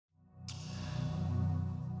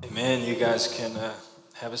Amen. You guys can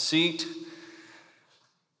have a seat.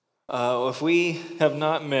 If we have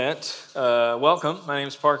not met, welcome. My name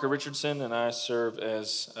is Parker Richardson, and I serve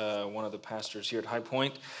as one of the pastors here at High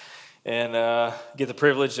Point, and get the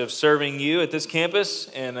privilege of serving you at this campus.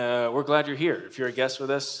 And we're glad you're here. If you're a guest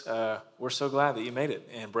with us, we're so glad that you made it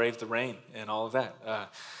and braved the rain and all of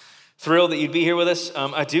that. Thrilled that you'd be here with us.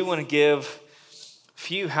 I do want to give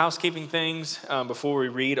few housekeeping things before we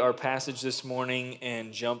read our passage this morning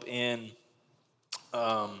and jump in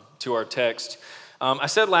to our text. I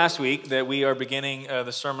said last week that we are beginning the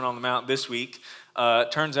Sermon on the Mount this week.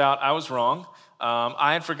 Turns out I was wrong.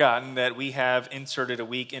 I had forgotten that we have inserted a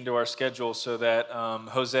week into our schedule so that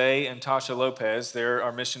Jose and Tasha Lopez, they're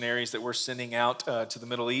our missionaries that we're sending out to the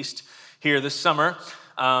Middle East here this summer.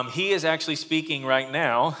 He is actually speaking right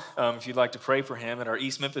now, if you'd like to pray for him, at our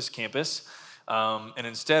East Memphis campus. And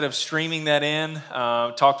instead of streaming that in,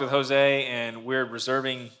 talked with Jose, and we're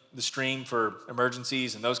reserving the stream for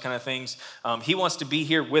emergencies and those kind of things. He wants to be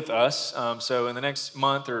here with us. So in the next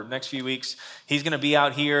month or next few weeks, he's going to be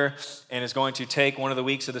out here and is going to take one of the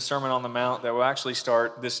weeks of the Sermon on the Mount that will actually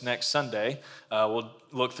start this next Sunday. We'll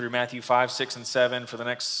look through Matthew 5, 6, and 7 for the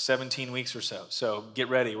next 17 weeks or so. So get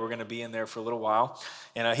ready. We're going to be in there for a little while.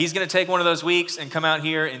 And he's going to take one of those weeks and come out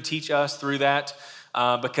here and teach us through that.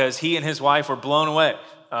 Because he and his wife were blown away,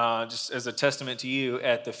 just as a testament to you,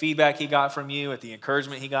 at the feedback he got from you, at the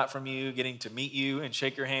encouragement he got from you, getting to meet you and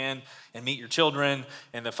shake your hand and meet your children,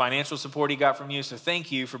 and the financial support he got from you. So thank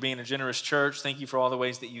you for being a generous church. Thank you for all the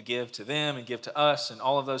ways that you give to them and give to us and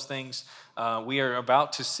all of those things. We are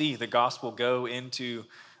about to see the gospel go into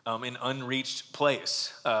an unreached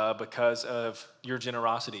place because of your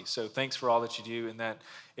generosity. So thanks for all that you do in that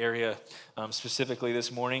area specifically this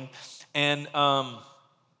morning. And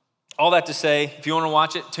all that to say, if you want to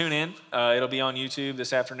watch it, tune in. It'll be on YouTube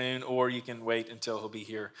this afternoon, or you can wait until he'll be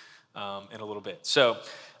here in a little bit. So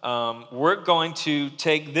we're going to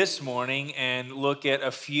take this morning and look at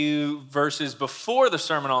a few verses before the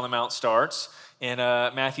Sermon on the Mount starts. In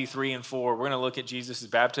Matthew 3 and 4, we're going to look at Jesus'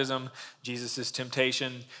 baptism, Jesus'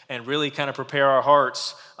 temptation, and really kind of prepare our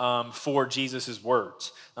hearts for Jesus'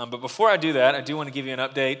 words. But before I do that, I do want to give you an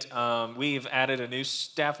update. We've added a new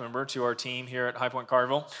staff member to our team here at High Point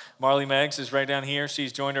Carville. Marley Meggs is right down here.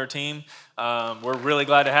 She's joined our team. We're really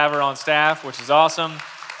glad to have her on staff, which is awesome.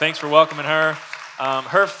 Thanks for welcoming her.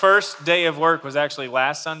 Her first day of work was actually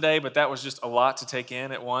last Sunday, but that was just a lot to take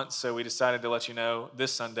in at once, so we decided to let you know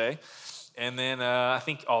this Sunday. And then I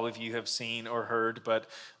think all of you have seen or heard, but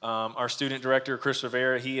our student director, Chris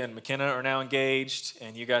Rivera, he and McKenna are now engaged.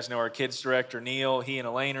 And you guys know our kids director, Neil, he and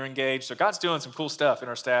Elaine are engaged. So God's doing some cool stuff in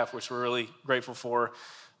our staff, which we're really grateful for.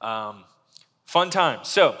 Fun times.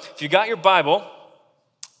 So if you got your Bible,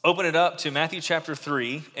 open it up to Matthew chapter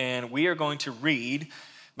 3, and we are going to read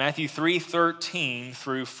Matthew 3:13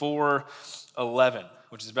 through 4:11.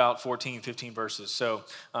 Which is about 14, 15 verses. So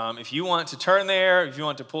if you want to turn there, if you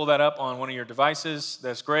want to pull that up on one of your devices,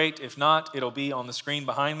 that's great. If not, it'll be on the screen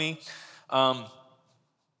behind me.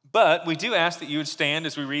 But we do ask that you would stand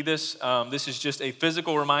as we read this. This is just a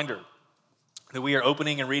physical reminder that we are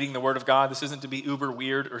opening and reading the Word of God. This isn't to be uber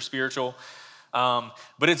weird or spiritual. But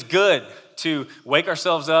it's good to wake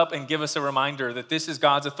ourselves up and give us a reminder that this is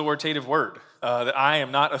God's authoritative word, that I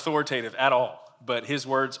am not authoritative at all, but His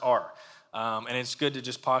words are. And it's good to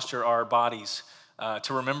just posture our bodies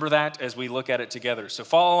to remember that as we look at it together. So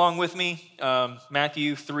follow along with me.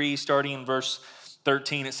 Matthew 3, starting in verse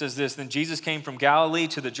 13, it says this: Then Jesus came from Galilee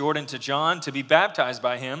to the Jordan to John to be baptized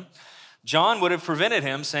by him. John would have prevented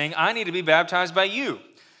him, saying, I need to be baptized by you,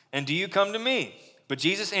 and do you come to me? But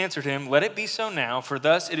Jesus answered him, Let it be so now, for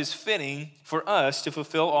thus it is fitting for us to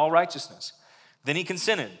fulfill all righteousness. Then he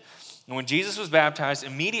consented. And when Jesus was baptized,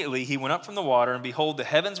 immediately he went up from the water, and behold, the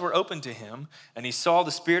heavens were opened to him, and he saw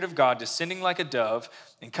the Spirit of God descending like a dove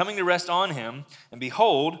and coming to rest on him. And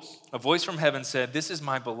behold, a voice from heaven said, This is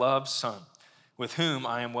my beloved Son, with whom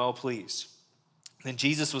I am well pleased. Then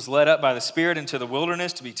Jesus was led up by the Spirit into the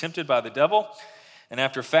wilderness to be tempted by the devil. And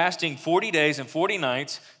after fasting 40 days and 40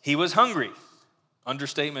 nights, he was hungry.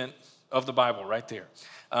 Understatement of the Bible right there.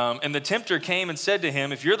 And the tempter came and said to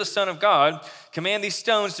him, If you're the Son of God, command these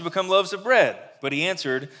stones to become loaves of bread. But he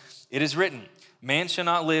answered, It is written, Man shall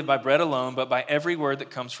not live by bread alone, but by every word that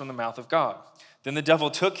comes from the mouth of God. Then the devil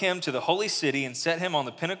took him to the holy city and set him on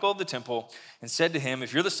the pinnacle of the temple and said to him,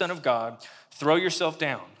 If you're the Son of God, throw yourself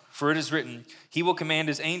down. For it is written, He will command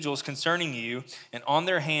His angels concerning you, and on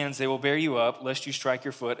their hands they will bear you up, lest you strike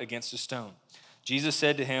your foot against a stone. Jesus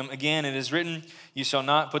said to him, Again, it is written, You shall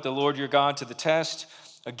not put the Lord your God to the test.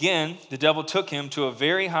 Again, the devil took him to a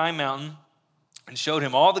very high mountain and showed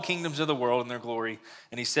him all the kingdoms of the world and their glory.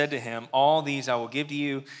 And he said to him, all these I will give to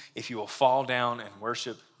you if you will fall down and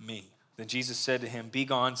worship me. Then Jesus said to him, be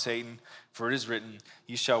gone, Satan, for it is written,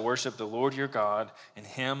 you shall worship the Lord your God, and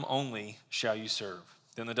him only shall you serve.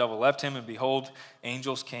 Then the devil left him, and behold,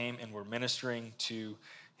 angels came and were ministering to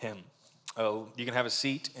him. You can have a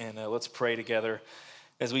seat, and let's pray together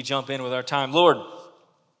as we jump in with our time. Lord,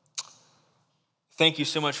 thank you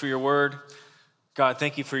so much for your word. God,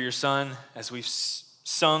 thank you for your son, as we've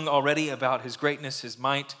sung already about his greatness, his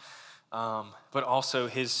might, but also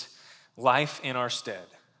his life in our stead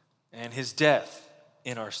and his death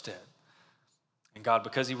in our stead. And God,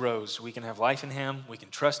 because he rose, we can have life in him, we can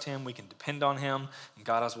trust him, we can depend on him. And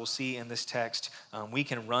God, as we'll see in this text, we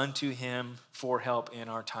can run to him for help in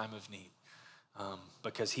our time of need,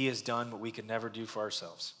 because he has done what we could never do for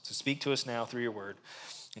ourselves. So speak to us now through your word.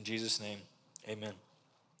 In Jesus' name, amen.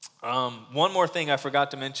 One more thing I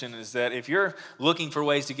forgot to mention is that if you're looking for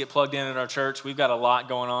ways to get plugged in at our church, we've got a lot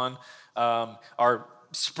going on. Our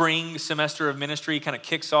spring semester of ministry kind of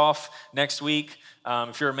kicks off next week.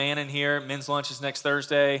 If you're a man in here, men's lunch is next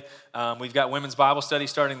Thursday. We've got women's Bible study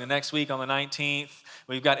starting the next week on the 19th.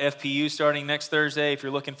 We've got FPU starting next Thursday. If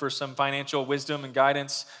you're looking for some financial wisdom and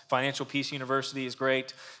guidance, Financial Peace University is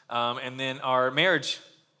great. And then our marriage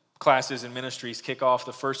classes and ministries kick off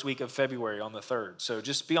the first week of February on the 3rd. So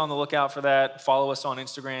just be on the lookout for that. Follow us on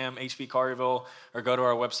Instagram, HB Collierville, or go to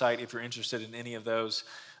our website if you're interested in any of those.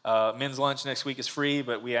 Men's lunch next week is free,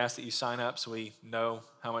 but we ask that you sign up so we know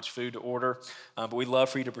how much food to order. But we'd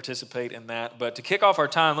love for you to participate in that. But to kick off our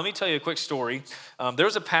time, let me tell you a quick story. There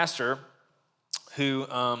was a pastor who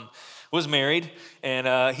was married,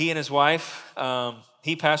 and he and his wife,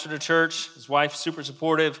 he pastored a church. His wife, super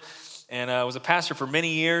supportive, and was a pastor for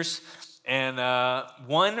many years. And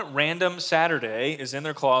one random Saturday is in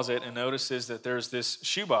their closet and notices that there's this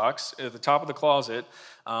shoebox at the top of the closet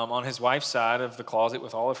on his wife's side of the closet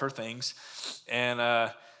with all of her things,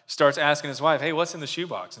 and starts asking his wife, hey, what's in the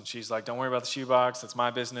shoebox? And she's like, don't worry about the shoebox. That's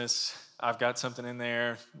my business. I've got something in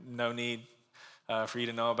there. No need for you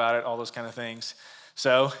to know about it, all those kind of things.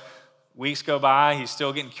 So weeks go by. He's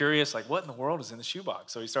still getting curious, like, what in the world is in the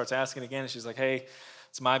shoebox? So he starts asking again, and she's like, hey,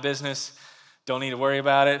 it's my business. Don't need to worry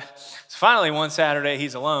about it. So finally, one Saturday,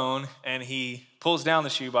 he's alone, and he pulls down the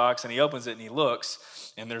shoebox, and he opens it, and he looks,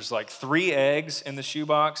 and there's like 3 eggs in the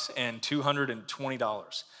shoebox and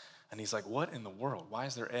 $220. And he's like, what in the world? Why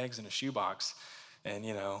is there eggs in a shoebox? And,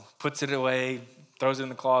 puts it away, throws it in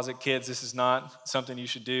the closet. Kids, this is not something you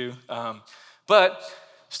should do. But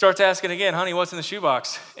starts asking again, honey, what's in the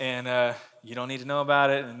shoebox? And you don't need to know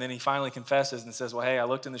about it. And then he finally confesses and says, well, hey, I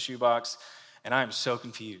looked in the shoebox, and I am so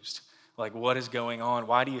confused. Like, what is going on?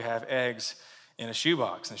 Why do you have eggs in a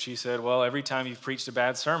shoebox? And she said, well, every time you've preached a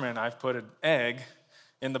bad sermon, I've put an egg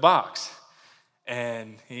in the box.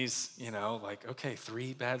 And he's, like, okay,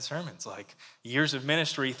 3 bad sermons. Like, years of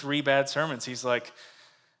ministry, 3 bad sermons. He's like,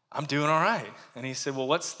 I'm doing all right. And he said, well,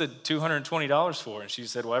 what's the $220 for? And she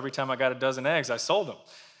said, well, every time I got a dozen eggs, I sold them.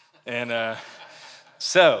 And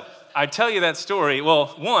so I tell you that story. Well,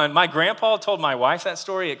 one, my grandpa told my wife that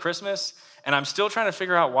story at Christmas, and I'm still trying to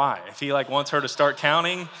figure out why. If he wants her to start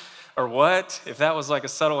counting or what, if that was like a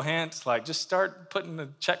subtle hint, just start putting a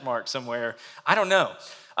check mark somewhere. I don't know.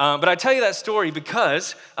 But I tell you that story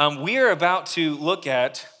because we are about to look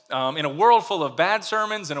at, in a world full of bad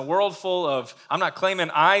sermons, in a world full of, I'm not claiming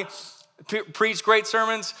I preach great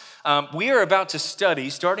sermons, we are about to study,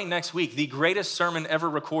 starting next week, the greatest sermon ever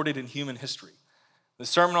recorded in human history. The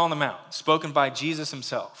Sermon on the Mount, spoken by Jesus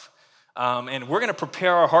himself. And we're going to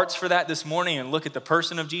prepare our hearts for that this morning and look at the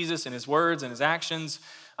person of Jesus and his words and his actions.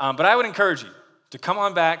 But I would encourage you to come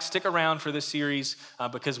on back, stick around for this series,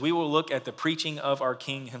 because we will look at the preaching of our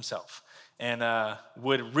King himself. And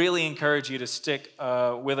would really encourage you to stick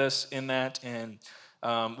with us in that. And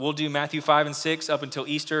we'll do Matthew 5 and 6 up until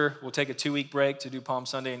Easter. We'll take a 2-week break to do Palm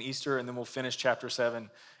Sunday and Easter, and then we'll finish chapter 7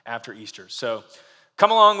 after Easter. So come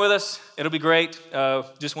along with us. It'll be great.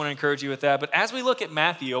 Just want to encourage you with that. But as we look at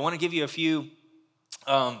Matthew, I want to give you a few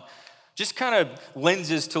just kind of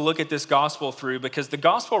lenses to look at this gospel through, because the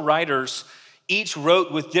gospel writers each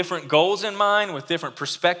wrote with different goals in mind, with different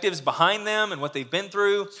perspectives behind them and what they've been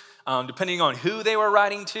through, depending on who they were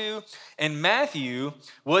writing to. And Matthew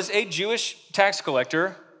was a Jewish tax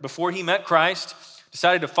collector before he met Christ,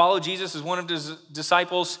 decided to follow Jesus as one of his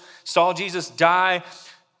disciples, saw Jesus die.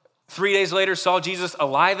 3 days later, saw Jesus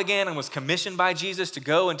alive again and was commissioned by Jesus to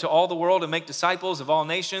go into all the world and make disciples of all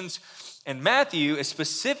nations. And Matthew is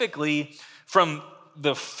specifically, from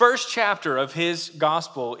the first chapter of his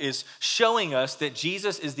gospel, is showing us that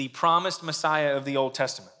Jesus is the promised Messiah of the Old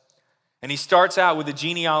Testament. And he starts out with a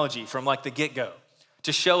genealogy from like the get-go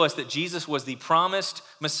to show us that Jesus was the promised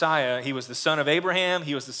Messiah. He was the son of Abraham.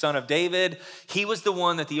 He was the son of David. He was the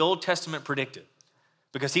one that the Old Testament predicted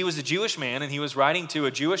because he was a Jewish man and he was writing to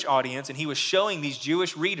a Jewish audience and he was showing these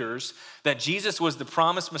Jewish readers that Jesus was the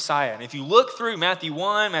promised Messiah. And if you look through Matthew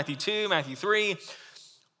 1, Matthew 2, Matthew 3,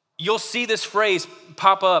 you'll see this phrase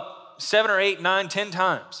pop up 7 or 8, 9, 10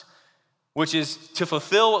 times, which is to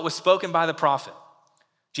fulfill what was spoken by the prophet.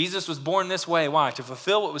 Jesus was born this way. Why? To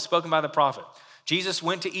fulfill what was spoken by the prophet. Jesus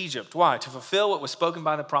went to Egypt. Why? To fulfill what was spoken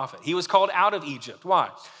by the prophet. He was called out of Egypt. Why?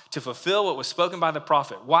 To fulfill what was spoken by the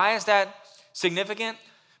prophet. Why is that significant?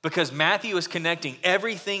 Because Matthew is connecting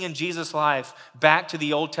everything in Jesus' life back to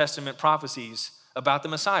the Old Testament prophecies about the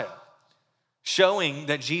Messiah, showing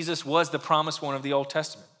that Jesus was the promised one of the Old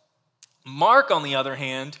Testament. Mark, on the other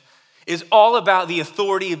hand, is all about the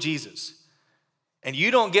authority of Jesus. And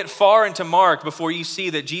you don't get far into Mark before you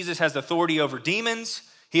see that Jesus has authority over demons.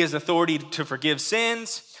 He has authority to forgive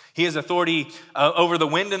sins. He has authority over the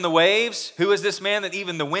wind and the waves. Who is this man that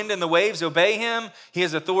even the wind and the waves obey him? He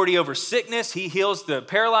has authority over sickness. He heals the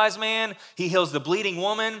paralyzed man. He heals the bleeding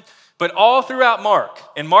woman. But all throughout Mark,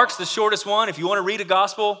 and Mark's the shortest one. If you want to read a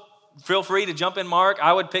gospel, feel free to jump in Mark.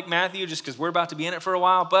 I would pick Matthew just because we're about to be in it for a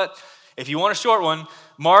while. But if you want a short one,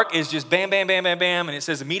 Mark is just bam, bam, bam, bam, bam, and it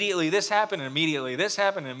says immediately this happened, and immediately this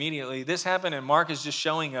happened, and immediately this happened, and Mark is just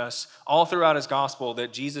showing us all throughout his gospel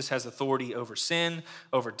that Jesus has authority over sin,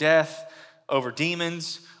 over death, over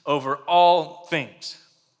demons, over all things,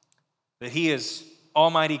 that he is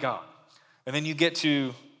Almighty God. And then you get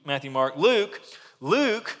to Matthew, Mark, Luke.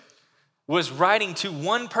 Luke was writing to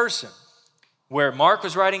one person, where Mark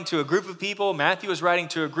was writing to a group of people, Matthew was writing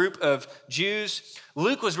to a group of Jews.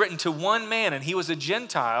 Luke was written to one man, and he was a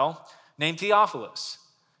Gentile named Theophilus.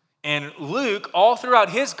 And Luke, all throughout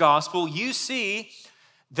his gospel, you see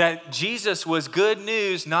that Jesus was good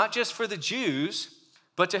news, not just for the Jews,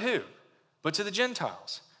 but to who? But to the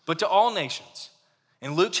Gentiles, but to all nations.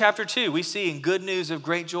 In Luke chapter 2, we see in good news of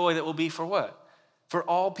great joy that will be for what? For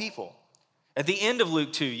all people. At the end of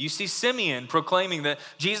Luke 2, you see Simeon proclaiming that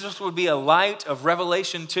Jesus would be a light of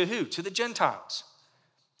revelation to who? To the Gentiles.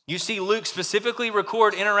 You see Luke specifically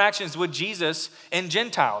record interactions with Jesus and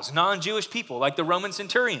Gentiles, non-Jewish people, like the Roman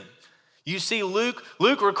centurion. You see Luke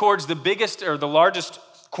records the biggest or the largest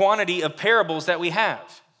quantity of parables that we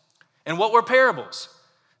have. And what were parables?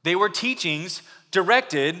 They were teachings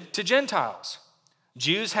directed to Gentiles.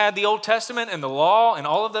 Jews had the Old Testament and the law and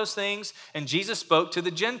all of those things, and Jesus spoke to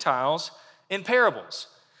the Gentiles in parables.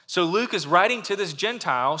 So Luke is writing to this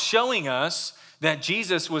Gentile, showing us that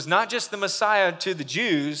Jesus was not just the Messiah to the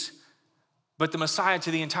Jews, but the Messiah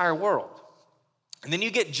to the entire world. And then you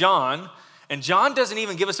get John, and John doesn't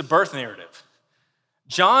even give us a birth narrative.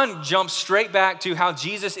 John jumps straight back to how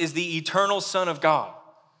Jesus is the eternal Son of God.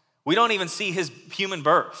 We don't even see his human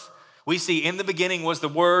birth. We see in the beginning was the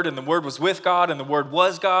Word, and the Word was with God, and the Word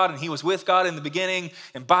was God, and he was with God in the beginning,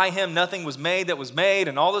 and by him nothing was made that was made,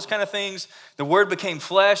 and all those kind of things. The Word became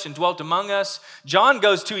flesh and dwelt among us. John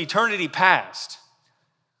goes to eternity past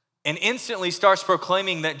and instantly starts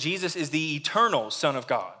proclaiming that Jesus is the eternal Son of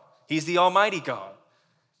God. He's the Almighty God.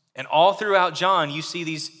 And all throughout John, you see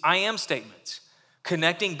these I am statements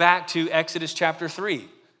connecting back to Exodus chapter 3,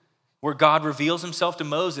 where God reveals himself to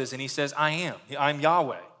Moses and he says, I'm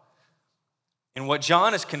Yahweh. And what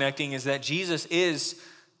John is connecting is that Jesus is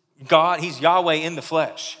God. He's Yahweh in the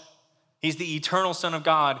flesh. He's the eternal Son of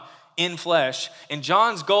God in flesh. And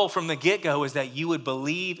John's goal from the get-go is that you would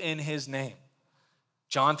believe in his name.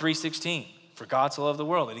 John 3:16, for God so loved the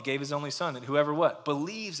world that he gave his only Son, that whoever what?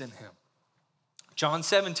 Believes in him. John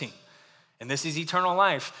 17, and this is eternal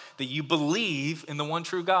life, that you believe in the one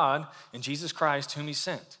true God, in Jesus Christ whom he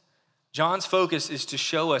sent. John's focus is to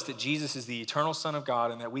show us that Jesus is the eternal Son of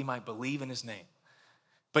God and that we might believe in his name.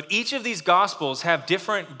 But each of these gospels have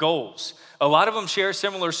different goals. A lot of them share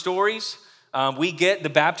similar stories. We get the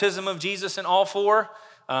baptism of Jesus in all four.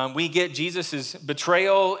 We get Jesus'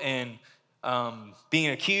 betrayal and being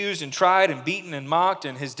accused and tried and beaten and mocked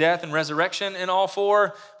and his death and resurrection in all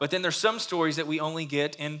four. But then there's some stories that we only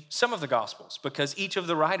get in some of the gospels because each of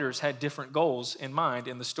the writers had different goals in mind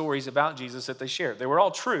in the stories about Jesus that they shared. They were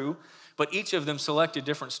all true, but each of them selected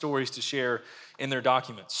different stories to share in their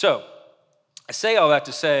documents. So I say all that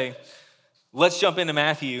to say, let's jump into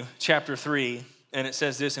Matthew chapter 3, and it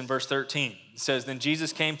says this in verse 13. It says, then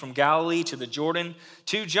Jesus came from Galilee to the Jordan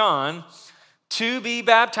to John to be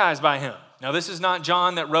baptized by him. Now this is not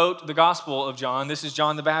John that wrote the Gospel of John. This is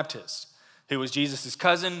John the Baptist, who was Jesus'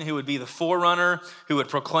 cousin, who would be the forerunner, who would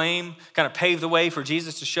proclaim, kind of pave the way for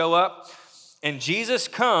Jesus to show up. And Jesus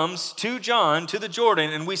comes to John, to the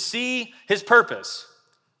Jordan, and we see his purpose.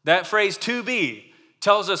 That phrase, to be,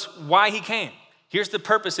 tells us why he came. Here's the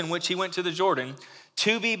purpose in which he went to the Jordan,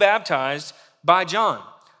 to be baptized by John.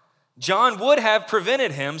 John would have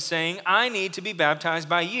prevented him, saying, I need to be baptized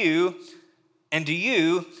by you, and do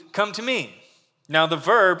you come to me? Now, the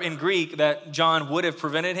verb in Greek that John would have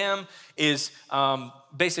prevented him is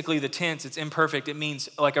basically the tense. It's imperfect. It means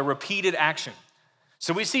like a repeated action.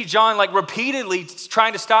 So we see John like repeatedly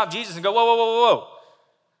trying to stop Jesus and go, whoa, whoa, whoa, whoa, whoa.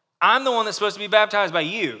 I'm the one that's supposed to be baptized by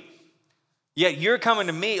you. Yet you're coming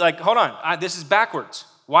to me. Like, hold on, this is backwards.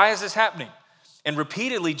 Why is this happening? And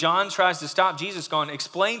repeatedly, John tries to stop Jesus going,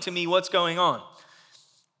 explain to me what's going on.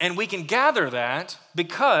 And we can gather that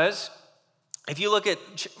because if you look at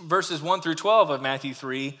verses 1 through 12 of Matthew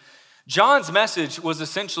 3, John's message was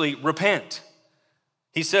essentially repent.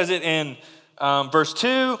 He says it in verse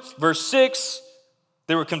 2, verse 6,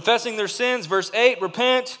 they were confessing their sins. Verse 8,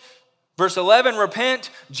 repent. Verse 11, repent.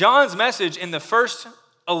 John's message in the first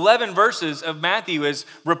 11 verses of Matthew is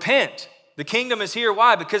repent. The kingdom is here.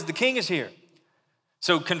 Why? Because the king is here.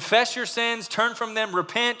 So confess your sins, turn from them,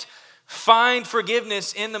 repent, find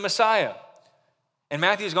forgiveness in the Messiah. And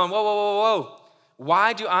Matthew's going, whoa, whoa, whoa, whoa.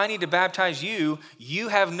 Why do I need to baptize you? You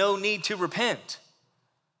have no need to repent.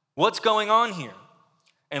 What's going on here?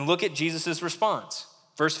 And look at Jesus' response.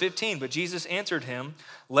 Verse 15, but Jesus answered him,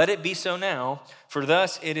 let it be so now, for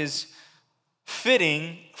thus it is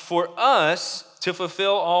fitting for us to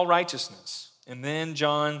fulfill all righteousness. And then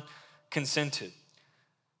John consented.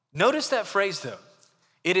 Notice that phrase though.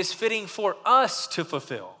 It is fitting for us to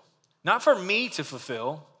fulfill, not for me to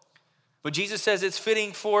fulfill, but Jesus says it's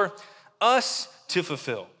fitting for us to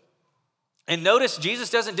fulfill. And notice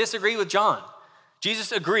Jesus doesn't disagree with John.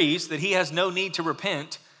 Jesus agrees that he has no need to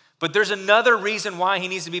repent, but there's another reason why he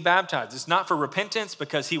needs to be baptized. It's not for repentance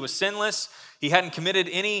because he was sinless. He hadn't committed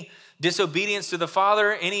any disobedience to the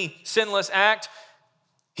Father, any sinless act.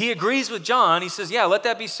 He agrees with John. He says, yeah, let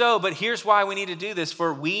that be so, but here's why we need to do this,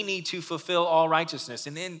 for we need to fulfill all righteousness.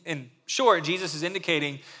 And in short, Jesus is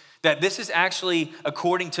indicating that this is actually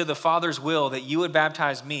according to the Father's will that you would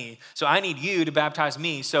baptize me. So I need you to baptize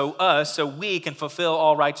me, so we can fulfill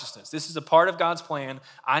all righteousness. This is a part of God's plan.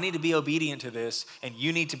 I need to be obedient to this, and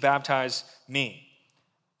you need to baptize me.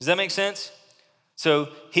 Does that make sense? So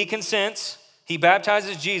he consents, he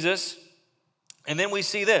baptizes Jesus, and then we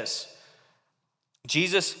see this.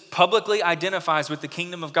 Jesus publicly identifies with the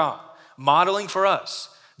kingdom of God, modeling for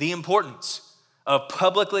us the importance of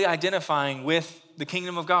publicly identifying with the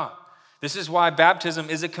kingdom of God. This is why baptism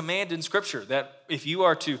is a command in Scripture, that if you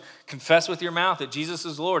are to confess with your mouth that Jesus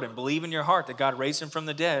is Lord and believe in your heart that God raised him from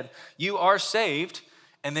the dead, you are saved,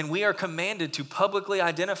 and then we are commanded to publicly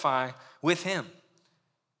identify with him.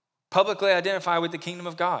 Publicly identify with the kingdom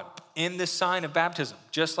of God in this sign of baptism,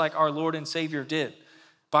 just like our Lord and Savior did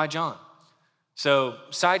by John. So,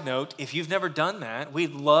 side note, if you've never done that,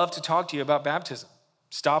 we'd love to talk to you about baptism.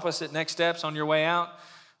 Stop us at Next Steps on your way out.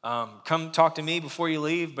 Come talk to me before you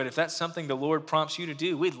leave. But if that's something the Lord prompts you to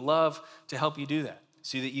do, we'd love to help you do that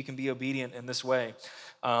so that you can be obedient in this way.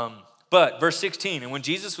 But verse 16, and when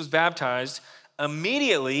Jesus was baptized,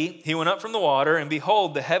 immediately he went up from the water, and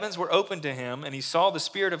behold, the heavens were opened to him, and he saw the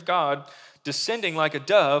Spirit of God descending like a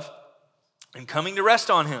dove and coming to rest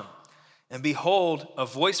on him. And behold, a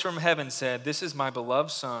voice from heaven said, this is my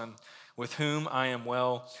beloved Son, with whom I am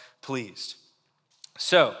well pleased.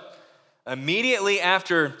 So, immediately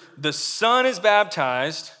after the Son is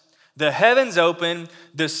baptized, the heavens open,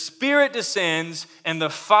 the Spirit descends, and the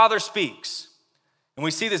Father speaks. And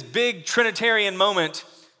we see this big Trinitarian moment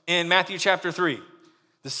in Matthew chapter 3.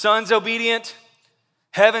 The Son's obedient,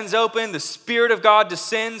 heavens open, the Spirit of God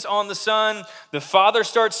descends on the Son, the Father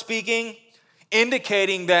starts speaking,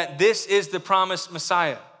 indicating that this is the promised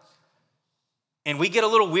Messiah. And we get a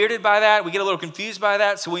little weirded by that. We get a little confused by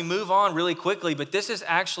that. So we move on really quickly. But this is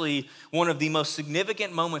actually one of the most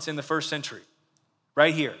significant moments in the first century,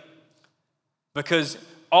 right here. Because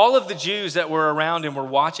all of the Jews that were around and were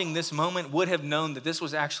watching this moment would have known that this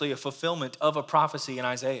was actually a fulfillment of a prophecy in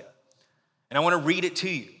Isaiah. And I want to read it to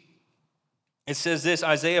you. It says this,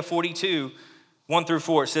 Isaiah 42, 1 through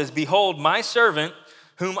 4. It says, behold, my servant,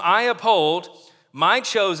 whom I uphold, my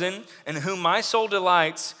chosen, and whom my soul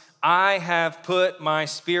delights, I have put my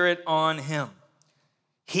Spirit on him.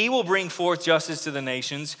 He will bring forth justice to the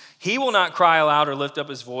nations. He will not cry aloud or lift up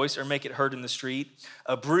his voice or make it heard in the street.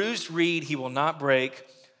 A bruised reed he will not break.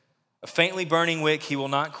 A faintly burning wick he will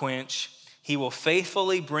not quench. He will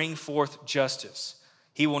faithfully bring forth justice.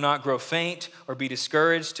 He will not grow faint or be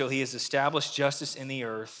discouraged till he has established justice in the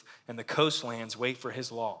earth, and the coastlands wait for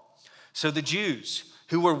his law. So the Jews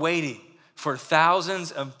who were waiting for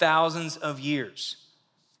thousands of years,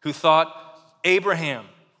 who thought Abraham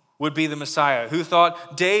would be the Messiah, who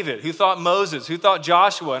thought David, who thought Moses, who thought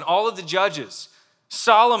Joshua, and all of the judges,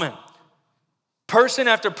 Solomon. Person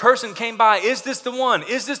after person came by. Is this the one?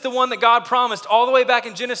 Is this the one that God promised all the way back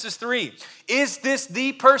in Genesis 3? Is this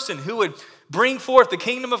the person who would bring forth the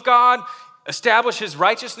kingdom of God, establish his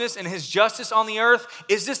righteousness and his justice on the earth?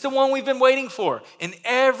 Is this the one we've been waiting for? And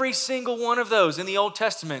every single one of those in the Old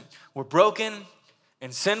Testament were broken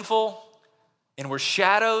and sinful and were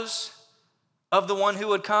shadows of the one who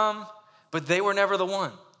would come, but they were never the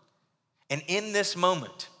one. And in this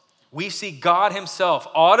moment, we see God himself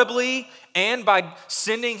audibly and by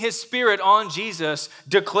sending his Spirit on Jesus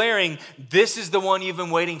declaring, this is the one you've been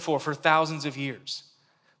waiting for thousands of years.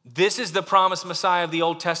 This is the promised Messiah of the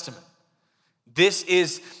Old Testament. This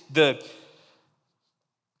is the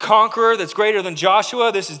conqueror that's greater than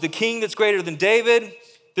Joshua. This is the king that's greater than David.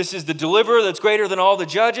 This is the deliverer that's greater than all the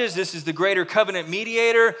judges. This is the greater covenant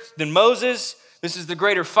mediator than Moses. This is the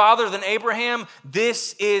greater father than Abraham.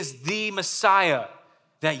 This is the Messiah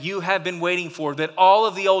that you have been waiting for, that all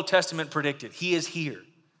of the Old Testament predicted. He is here.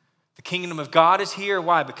 The kingdom of God is here.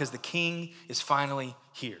 Why? Because the king is finally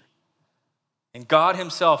here. And God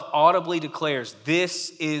himself audibly declares,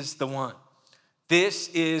 this is the one. This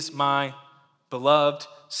is my beloved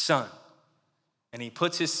son. And he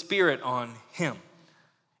puts his Spirit on him.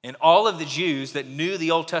 And all of the Jews that knew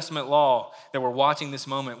the Old Testament law that were watching this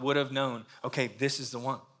moment would have known, okay, this is the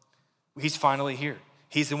one. He's finally here.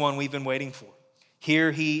 He's the one we've been waiting for.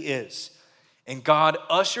 Here he is. And God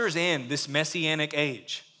ushers in this messianic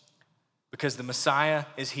age because the Messiah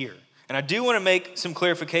is here. And I do want to make some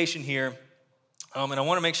clarification here, and I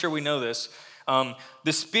want to make sure we know this.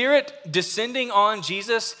 The Spirit descending on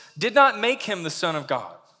Jesus did not make him the Son of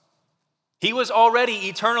God. He was already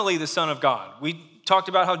eternally the Son of God. We talked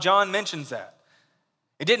about how John mentions that.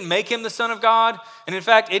 It didn't make him the Son of God, and in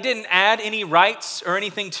fact, it didn't add any rights or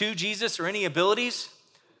anything to Jesus or any abilities.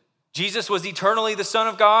 Jesus was eternally the Son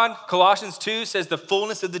of God. Colossians 2 says the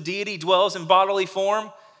fullness of the deity dwells in bodily form.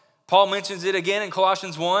 Paul mentions it again in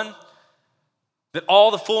Colossians 1, that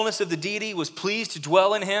all the fullness of the deity was pleased to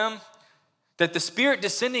dwell in him, that the Spirit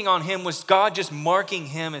descending on him was God just marking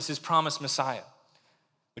him as his promised Messiah.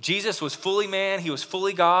 But Jesus was fully man, he was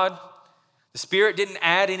fully God. The Spirit didn't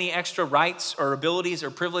add any extra rights or abilities or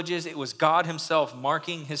privileges. It was God himself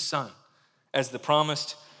marking his Son as the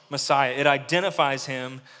promised Messiah. It identifies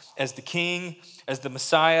him as the King, as the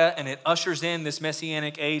Messiah, and it ushers in this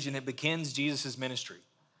messianic age, and it begins Jesus' ministry.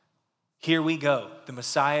 Here we go. The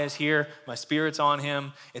Messiah is here. My Spirit's on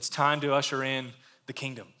him. It's time to usher in the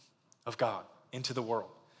kingdom of God into the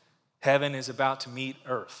world. Heaven is about to meet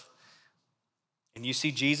earth. And you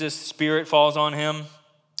see Jesus' Spirit falls on him.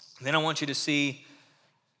 And then I want you to see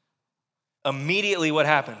immediately what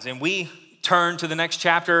happens. And we turn to the next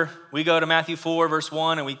chapter. We go to Matthew 4, verse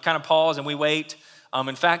 1, and we kind of pause and we wait.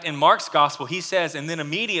 In fact, in Mark's gospel, he says, and then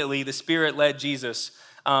immediately the Spirit led Jesus.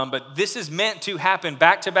 But this is meant to happen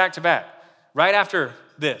back to back to back, right after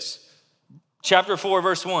this. Chapter 4,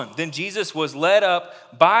 verse 1. Then Jesus was led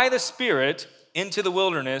up by the Spirit into the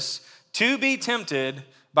wilderness to be tempted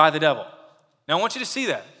by the devil. Now, I want you to see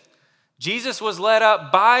that. Jesus was led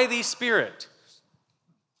up by the Spirit.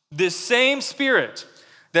 This same Spirit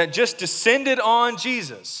that just descended on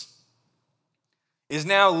Jesus is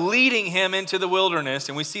now leading him into the wilderness,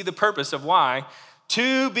 and we see the purpose of why,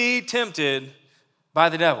 to be tempted by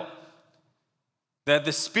the devil. That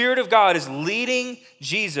the Spirit of God is leading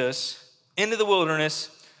Jesus into the wilderness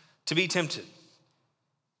to be tempted.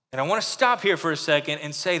 And I want to stop here for a second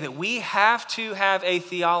and say that we have to have a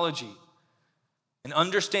theology, an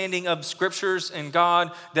understanding of scriptures and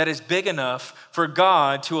God that is big enough for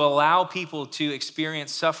God to allow people to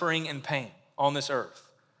experience suffering and pain on this earth.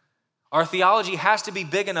 Our theology has to be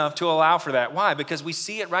big enough to allow for that. Why? Because we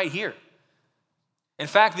see it right here. In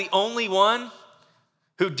fact, the only one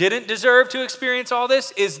who didn't deserve to experience all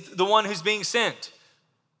this is the one who's being sent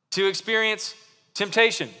to experience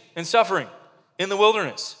temptation and suffering in the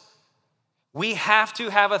wilderness. We have to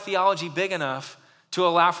have a theology big enough to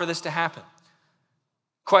allow for this to happen.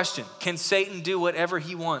 Question, can Satan do whatever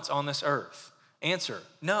he wants on this earth? Answer,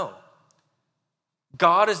 no.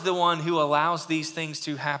 God is the one who allows these things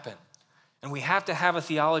to happen. And we have to have a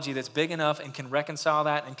theology that's big enough and can reconcile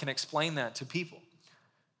that and can explain that to people.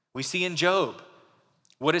 We see in Job,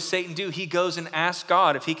 what does Satan do? He goes and asks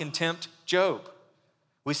God if he can tempt Job.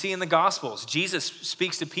 We see in the Gospels, Jesus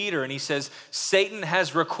speaks to Peter and he says, Satan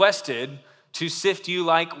has requested to sift you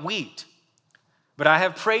like wheat, but I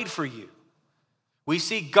have prayed for you. We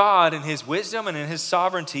see God in his wisdom and in his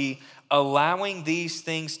sovereignty allowing these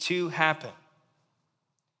things to happen.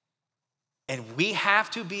 And we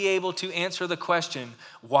have to be able to answer the question,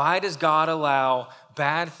 why does God allow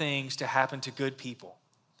bad things to happen to good people?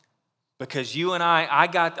 Because you and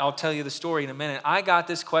I'll tell you the story in a minute. I got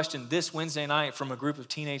this question this Wednesday night from a group of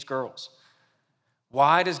teenage girls.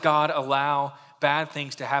 Why does God allow bad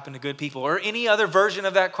things to happen to good people? Or any other version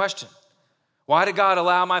of that question. Why did God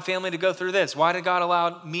allow my family to go through this? Why did God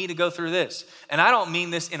allow me to go through this? And I don't mean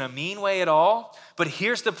this in a mean way at all, but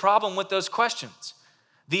here's the problem with those questions.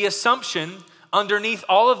 The assumption underneath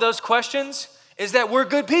all of those questions is that we're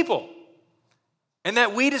good people and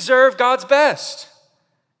that we deserve God's best.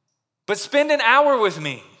 But spend an hour with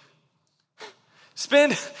me.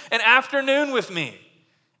 Spend an afternoon with me.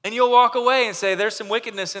 And you'll walk away and say, there's some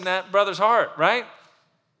wickedness in that brother's heart, right?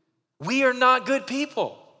 We are not good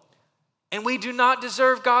people. And we do not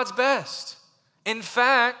deserve God's best. In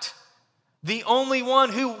fact, the only one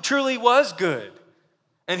who truly was good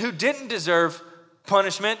and who didn't deserve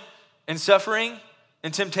punishment and suffering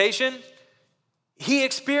and temptation, he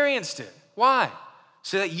experienced it. Why?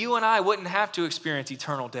 So that you and I wouldn't have to experience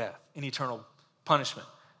eternal death and eternal punishment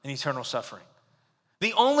and eternal suffering.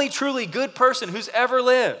 The only truly good person who's ever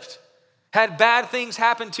lived had bad things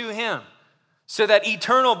happen to him so that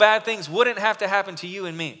eternal bad things wouldn't have to happen to you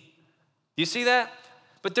and me. You see that?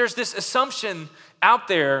 But there's this assumption out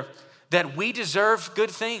there that we deserve good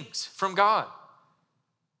things from God.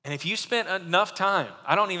 And if you spent enough time,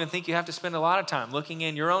 I don't even think you have to spend a lot of time looking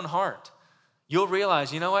in your own heart, you'll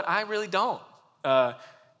realize, you know what, I really don't.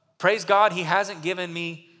 Praise God, he hasn't given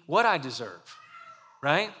me what I deserve,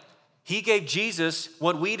 right? He gave Jesus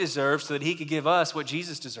what we deserve so that he could give us what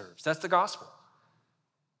Jesus deserves. That's the gospel.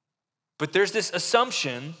 But there's this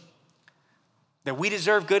assumption that we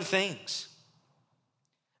deserve good things.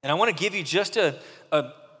 And I want to give you just a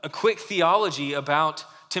quick theology about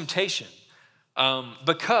temptation.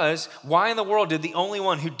 Because why in the world did the only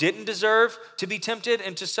one who didn't deserve to be tempted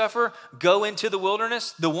and to suffer go into the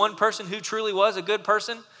wilderness? The one person who truly was a good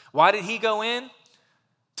person, why did he go in?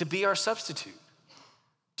 To be our substitute.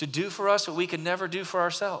 To do for us what we could never do for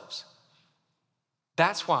ourselves.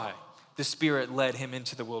 That's why the Spirit led him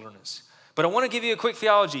into the wilderness. But I want to give you a quick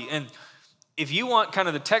theology. And if you want kind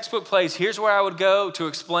of the textbook place, here's where I would go to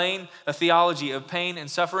explain a theology of pain and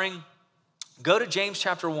suffering. Go to James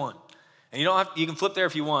chapter 1. And you can flip there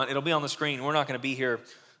if you want. It'll be on the screen. We're not going to be here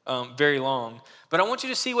very long. But I want you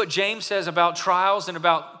to see what James says about trials and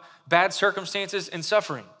about bad circumstances and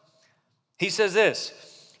suffering. He says this.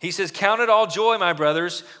 He says, count it all joy, my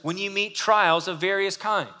brothers, when you meet trials of various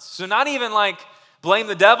kinds. So not even like blame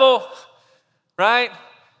the devil, right?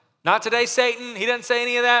 Not today, Satan. He doesn't say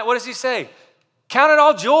any of that. What does he say? Count it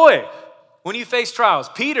all joy when you face trials.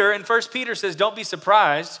 Peter in 1 Peter says, don't be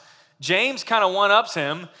surprised. James kind of one-ups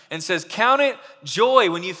him and says, count it joy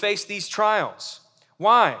when you face these trials.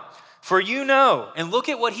 Why? For you know, and look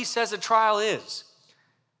at what he says a trial is.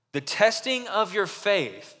 The testing of your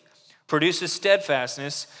faith produces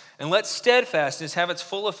steadfastness, and let steadfastness have its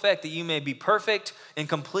full effect that you may be perfect and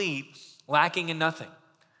complete, lacking in nothing.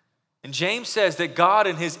 And James says that God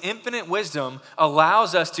in his infinite wisdom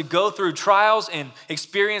allows us to go through trials and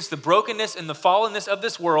experience the brokenness and the fallenness of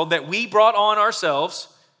this world that we brought on ourselves.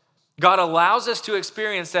 God allows us to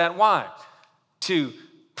experience that. Why? To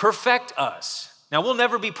perfect us. Now, we'll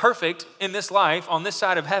never be perfect in this life, on this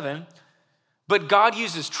side of heaven, but God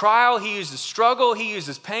uses trial, he uses struggle, he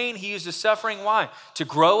uses pain, he uses suffering. Why? To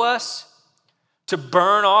grow us, to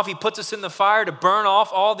burn off. He puts us in the fire to burn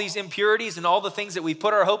off all these impurities and all the things that we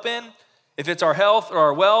put our hope in. If it's our health or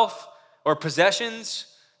our wealth or possessions,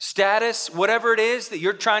 status, whatever it is that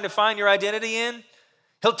you're trying to find your identity in,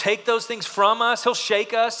 he'll take those things from us. He'll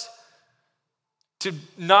shake us to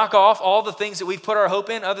knock off all the things that we've put our hope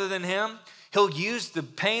in other than him. He'll use the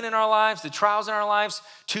pain in our lives, the trials in our lives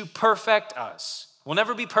to perfect us. We'll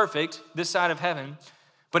never be perfect this side of heaven,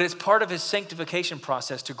 but it's part of his sanctification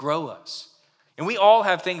process to grow us. And we all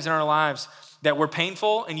have things in our lives that were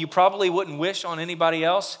painful and you probably wouldn't wish on anybody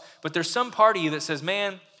else, but there's some part of you that says,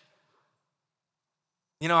 man,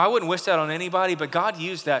 I wouldn't wish that on anybody, but God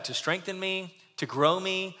used that to strengthen me, to grow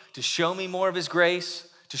me, to show me more of his grace,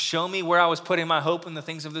 to show me where I was putting my hope in the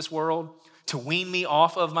things of this world, to wean me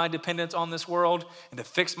off of my dependence on this world and to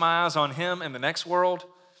fix my eyes on him and the next world.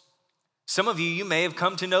 Some of you may have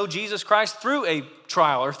come to know Jesus Christ through a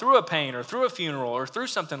trial or through a pain or through a funeral or through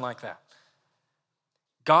something like that.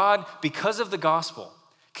 God, because of the gospel,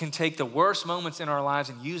 can take the worst moments in our lives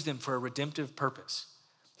and use them for a redemptive purpose.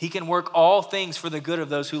 He can work all things for the good of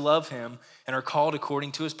those who love him and are called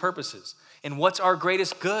according to his purposes. And what's our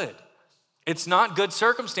greatest good? It's not good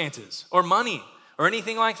circumstances or money or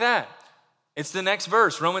anything like that. It's the next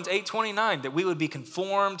verse, Romans 8:29, that we would be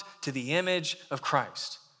conformed to the image of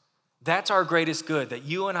Christ. That's our greatest good, that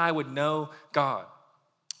you and I would know God.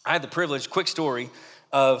 I had the privilege, quick story,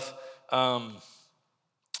 of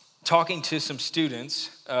talking to some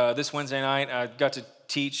students this Wednesday night. I got to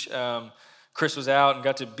teach. Chris was out and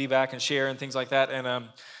got to be back and share and things like that. And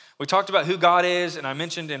we talked about who God is, and I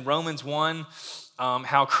mentioned in Romans 1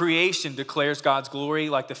 how creation declares God's glory,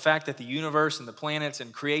 like the fact that the universe and the planets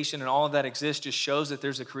and creation and all of that exists just shows that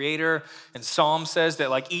there's a creator. And Psalm says that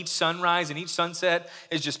like each sunrise and each sunset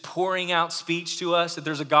is just pouring out speech to us that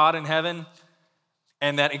there's a God in heaven.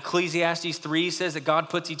 And that Ecclesiastes 3 says that God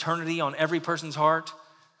puts eternity on every person's heart.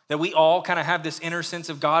 That we all kind of have this inner sense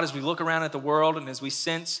of God as we look around at the world and as we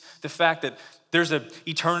sense the fact that there's an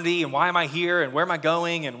eternity and why am I here and where am I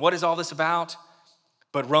going and what is all this about?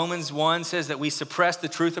 But Romans 1 says that we suppress the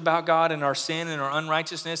truth about God in our sin and our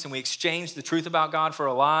unrighteousness, and we exchange the truth about God for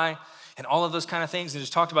a lie and all of those kind of things, and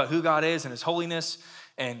just talked about who God is and his holiness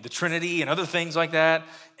and the Trinity and other things like that,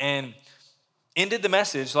 and ended the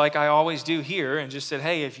message like I always do here and just said,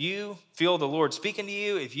 hey, if you feel the Lord speaking to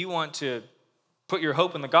you, if you want to put your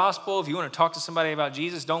hope in the gospel, if you want to talk to somebody about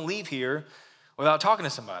Jesus, don't leave here without talking to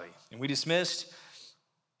somebody. And we dismissed.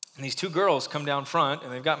 And these two girls come down front,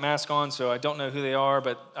 and they've got masks on, so I don't know who they are,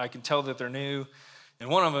 but I can tell that they're new. And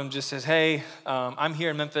one of them just says, hey, I'm here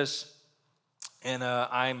in Memphis, and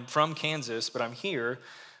I'm from Kansas, but I'm here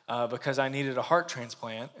because I needed a heart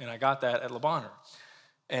transplant, and I got that at Le Bonheur.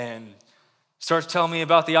 And starts telling me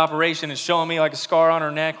about the operation and showing me like a scar on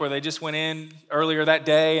her neck where they just went in earlier that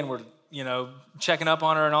day and were, checking up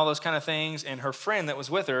on her and all those kind of things. And her friend that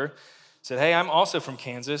was with her said, hey, I'm also from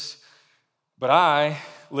Kansas, but I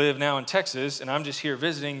live now in Texas, and I'm just here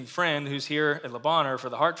visiting a friend who's here at Le Bonheur for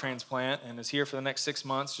the heart transplant and is here for the next 6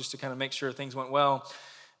 months just to kind of make sure things went well.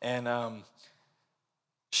 And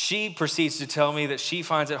she proceeds to tell me that she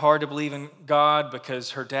finds it hard to believe in God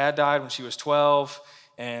because her dad died when she was 12,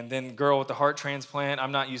 and then girl with the heart transplant,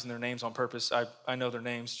 I'm not using their names on purpose. I know their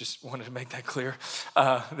names, just wanted to make that clear,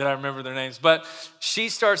 that I remember their names. But she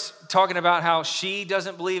starts talking about how she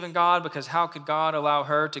doesn't believe in God because how could God allow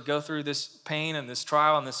her to go through this pain and this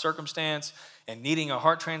trial and this circumstance and needing a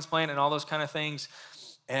heart transplant and all those kind of things.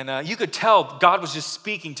 And you could tell God was just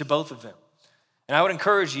speaking to both of them. And I would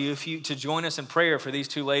encourage you to join us in prayer for these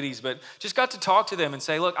two ladies, but just got to talk to them and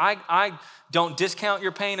say, look, I don't discount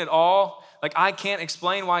your pain at all. Like, I can't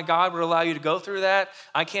explain why God would allow you to go through that.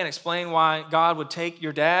 I can't explain why God would take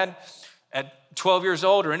your dad at 12 years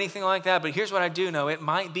old or anything like that. But here's what I do know. It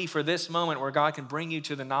might be for this moment where God can bring you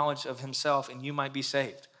to the knowledge of himself and you might be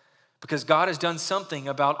saved. Because God has done something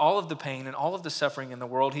about all of the pain and all of the suffering in the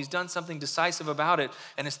world. He's done something decisive about it,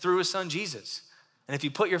 and it's through his son, Jesus. And if you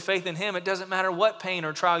put your faith in him, it doesn't matter what pain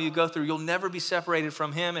or trial you go through. You'll never be separated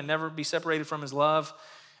from him and never be separated from his love.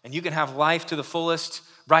 And you can have life to the fullest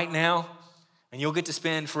right now. And you'll get to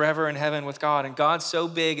spend forever in heaven with God. And God's so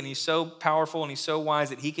big and he's so powerful and he's so wise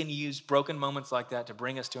that he can use broken moments like that to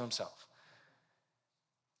bring us to himself.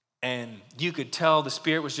 And you could tell the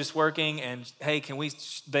Spirit was just working. And hey,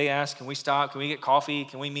 they asked, can we stop? Can we get coffee?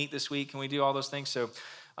 Can we meet this week? Can we do all those things? So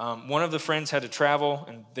one of the friends had to travel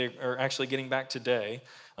and they are actually getting back today.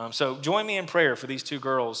 So join me in prayer for these two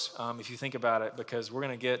girls if you think about it, because we're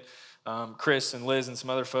going to get Chris and Liz and some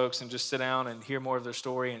other folks and just sit down and hear more of their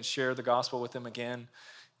story and share the gospel with them again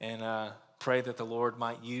and pray that the Lord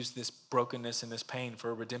might use this brokenness and this pain for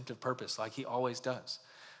a redemptive purpose like he always does.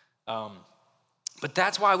 But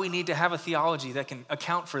that's why we need to have a theology that can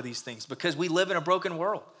account for these things, because we live in a broken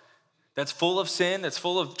world that's full of sin, that's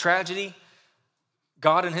full of tragedy.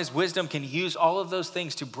 God in his wisdom can use all of those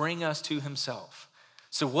things to bring us to himself.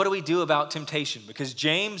 So what do we do about temptation? Because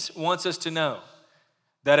James wants us to know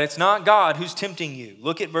that it's not God who's tempting you.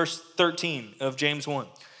 Look at verse 13 of James 1.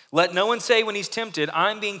 Let no one say when he's tempted,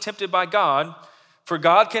 I'm being tempted by God, for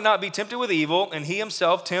God cannot be tempted with evil, and he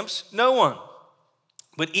himself tempts no one.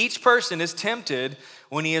 But each person is tempted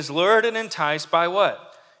when he is lured and enticed by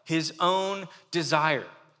what? His own desire.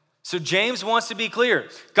 So James wants to be clear.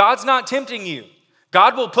 God's not tempting you.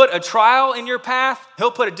 God will put a trial in your path.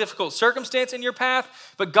 He'll put a difficult circumstance in your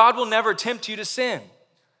path, but God will never tempt you to sin.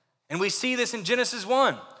 And we see this in Genesis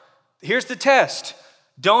 1. Here's the test.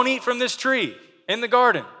 Don't eat from this tree in the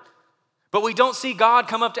garden. But we don't see God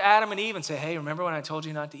come up to Adam and Eve and say, hey, remember when I told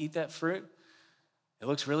you not to eat that fruit? It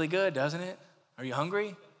looks really good, doesn't it? Are you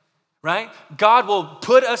hungry? Right? God will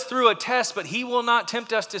put us through a test, but he will not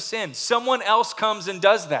tempt us to sin. Someone else comes and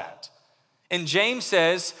does that. And James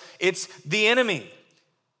says it's the enemy.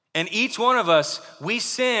 And each one of us, we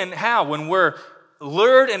sin how? When we're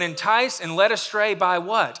lured and enticed and led astray by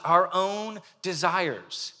what? Our own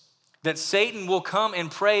desires. that Satan will come and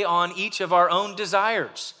prey on each of our own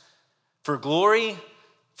desires for glory,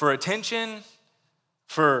 for attention,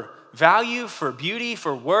 for value, for beauty,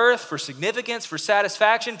 for worth, for significance, for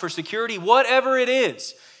satisfaction, for security, whatever it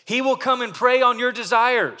is. He will come and prey on your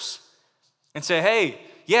desires and say, hey,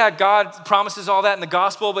 yeah, God promises all that in the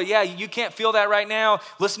gospel, but yeah, you can't feel that right now.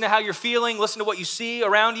 Listen to how you're feeling, listen to what you see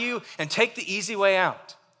around you, and take the easy way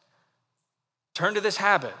out. Turn to this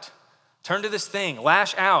habit, turn to this thing,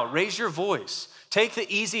 lash out, raise your voice. Take the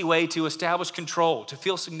easy way to establish control, to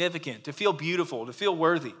feel significant, to feel beautiful, to feel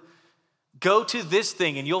worthy. Go to this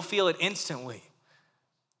thing and you'll feel it instantly.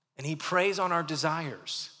 And he preys on our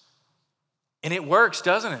desires. And it works,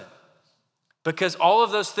 doesn't it? Because all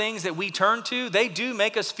of those things that we turn to, they do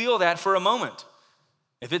make us feel that for a moment.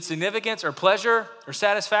 If it's significance or pleasure or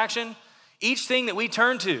satisfaction, each thing that we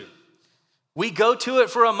turn to, we go to it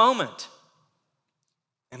for a moment.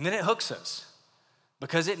 And then it hooks us.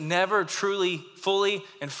 Because it never truly, fully,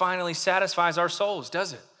 and finally satisfies our souls,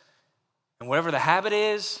 does it? And whatever the habit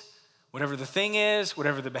is, whatever the thing is,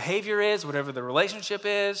 whatever the behavior is, whatever the relationship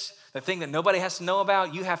is, the thing that nobody has to know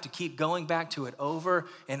about, you have to keep going back to it over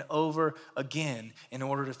and over again in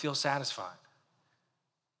order to feel satisfied.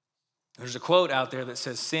 There's a quote out there that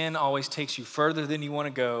says, sin always takes you further than you want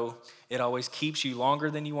to go, it always keeps you longer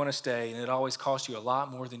than you want to stay, and it always costs you a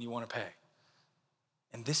lot more than you want to pay.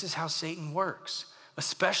 And this is how Satan works.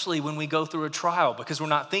 Especially when we go through a trial, because we're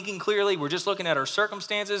not thinking clearly, we're just looking at our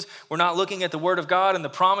circumstances, we're not looking at the word of God and the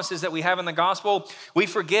promises that we have in the gospel. We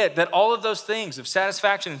forget that all of those things of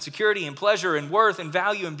satisfaction and security and pleasure and worth and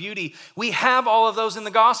value and beauty, we have all of those in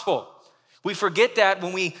the gospel. We forget that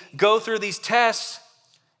when we go through these tests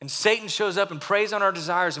and Satan shows up and preys on our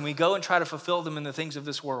desires and we go and try to fulfill them in the things of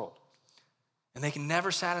this world. And they can never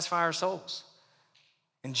satisfy our souls.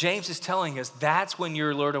 And James is telling us that's when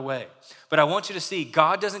you're lured away. But I want you to see,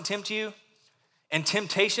 God doesn't tempt you, and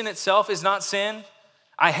temptation itself is not sin.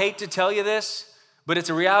 I hate to tell you this, but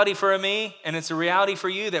it's a reality for me, and it's a reality for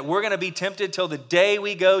you that we're going to be tempted till the day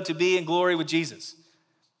we go to be in glory with Jesus.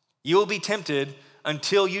 You will be tempted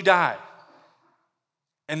until you die.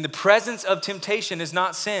 And the presence of temptation is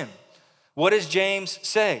not sin. What does James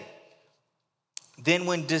say? Then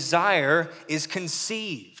when desire is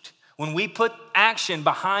conceived, when we put action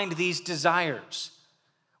behind these desires,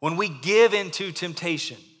 when we give into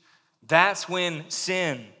temptation, that's when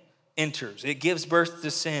sin enters. It gives birth to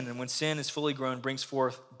sin, and when sin is fully grown, brings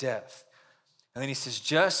forth death. And then he says,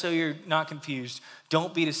 just so you're not confused,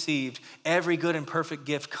 don't be deceived. Every good and perfect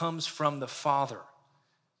gift comes from the Father.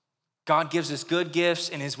 God gives us good gifts.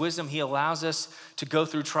 In his wisdom, he allows us to go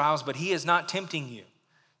through trials, but he is not tempting you.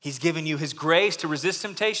 He's given you his grace to resist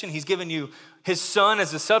temptation. He's given you his son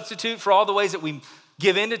as a substitute for all the ways that we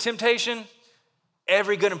give in to temptation.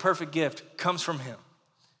 Every good and perfect gift comes from him.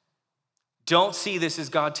 Don't see this as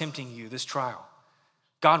God tempting you, this trial.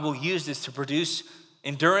 God will use this to produce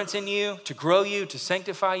endurance in you, to grow you, to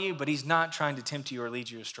sanctify you, but he's not trying to tempt you or lead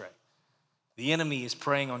you astray. The enemy is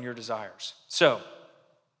preying on your desires. So,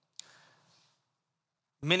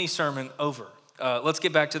 mini sermon over. Let's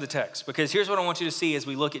get back to the text, because here's what I want you to see as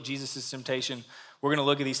we look at Jesus' temptation. We're going to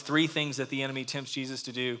look at these three things that the enemy tempts Jesus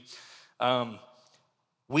to do.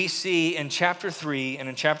 We see in chapter 3 and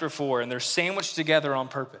in chapter 4, and they're sandwiched together on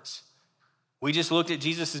purpose. We just looked at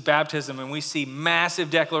Jesus' baptism, and we see massive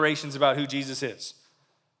declarations about who Jesus is.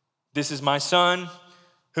 This is my son,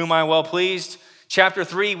 whom I am well pleased. Chapter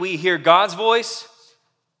 3, we hear God's voice.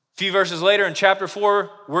 A few verses later in chapter 4,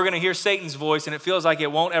 we're going to hear Satan's voice, and it feels like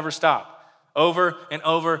it won't ever stop. Over and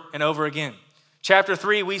over and over again. Chapter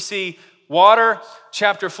 3, we see water.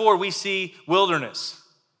 Chapter 4, we see wilderness,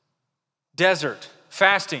 desert,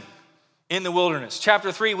 fasting in the wilderness.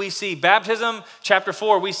 Chapter 3, we see baptism. Chapter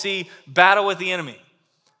 4, we see battle with the enemy.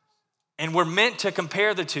 And we're meant to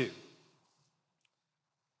compare the two.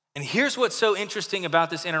 And here's what's so interesting about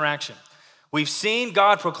this interaction. We've seen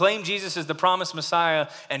God proclaim Jesus as the promised Messiah,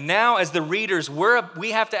 and now as the readers,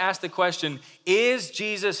 we have to ask the question, is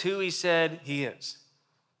Jesus who he said he is?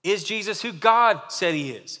 Is Jesus who God said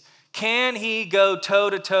he is? Can he go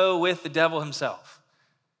toe-to-toe with the devil himself?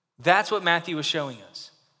 That's what Matthew was showing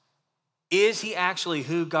us. Is he actually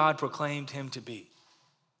who God proclaimed him to be?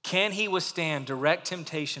 Can he withstand direct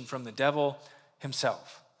temptation from the devil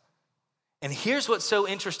himself? And here's what's so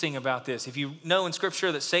interesting about this. If you know in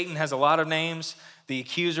Scripture that Satan has a lot of names, the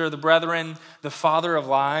accuser of the brethren, the father of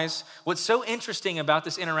lies, what's so interesting about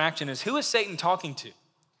this interaction is, who is Satan talking to?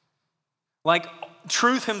 Like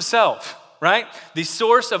truth himself, right? The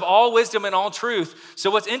source of all wisdom and all truth. So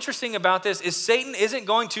what's interesting about this is Satan isn't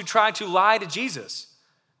going to try to lie to Jesus.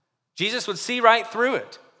 Jesus would see right through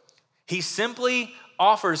it. He's simply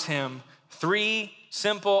offers him three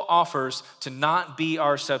simple offers to not be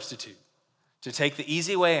our substitute, to take the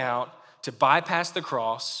easy way out, to bypass the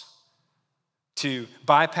cross, to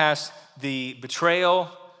bypass the betrayal,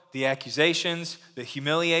 the accusations, the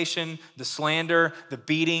humiliation, the slander, the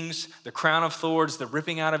beatings, the crown of thorns, the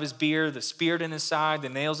ripping out of his beard, the spear in his side, the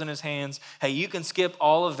nails in his hands. Hey, you can skip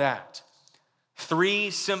all of that. Three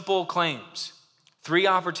simple claims, three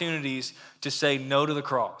opportunities to say no to the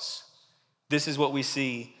cross. This is what we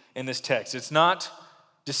see in this text. It's not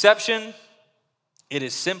deception, it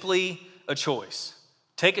is simply a choice.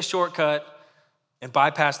 Take a shortcut and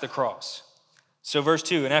bypass the cross. So verse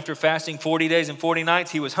 2, and after fasting 40 days and 40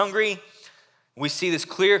 nights, he was hungry. We see this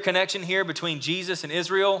clear connection here between Jesus and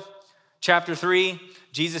Israel. Chapter 3,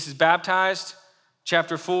 Jesus is baptized.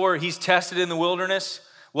 Chapter 4, he's tested in the wilderness.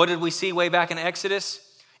 What did we see way back in Exodus?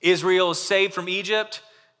 Israel is saved from Egypt,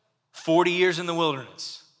 40 years in the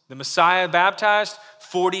wilderness. The Messiah baptized,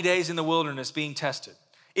 40 days in the wilderness being tested.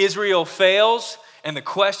 Israel fails, and the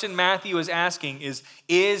question Matthew is asking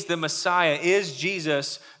is the Messiah, is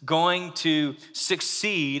Jesus going to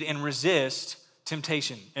succeed and resist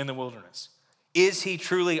temptation in the wilderness? Is he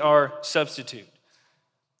truly our substitute?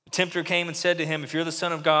 The tempter came and said to him, if you're the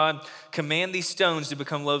Son of God, command these stones to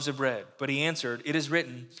become loaves of bread. But he answered, it is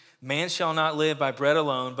written, man shall not live by bread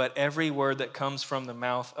alone, but every word that comes from the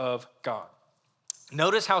mouth of God.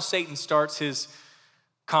 Notice how Satan starts his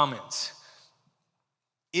comments.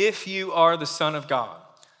 If you are the Son of God.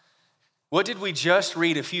 What did we just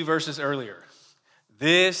read a few verses earlier?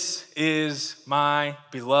 This is my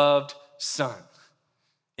beloved Son,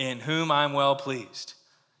 in whom I'm well pleased.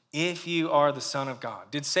 If you are the Son of God.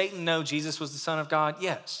 Did Satan know Jesus was the Son of God?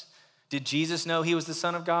 Yes. Did Jesus know he was the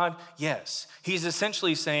Son of God? Yes. He's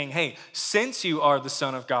essentially saying, hey, since you are the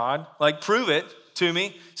Son of God, like prove it to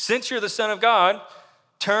me. Since you're the Son of God,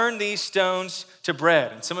 turn these stones to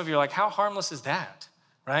bread. And some of you are like, how harmless is that?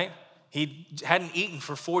 Right? He hadn't eaten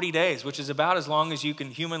for 40 days, which is about as long as you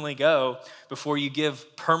can humanly go before you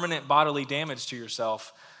give permanent bodily damage to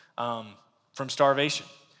yourself from starvation.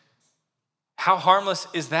 How harmless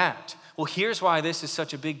is that? Well, here's why this is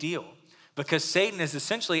such a big deal. Because Satan is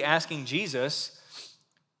essentially asking Jesus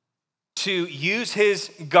to use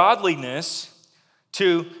his godliness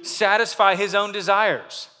to satisfy his own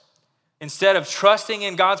desires. Instead of trusting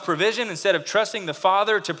in God's provision, instead of trusting the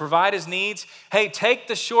Father to provide his needs, hey, take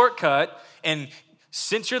the shortcut and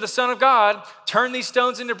since you're the Son of God, turn these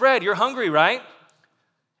stones into bread. You're hungry, right?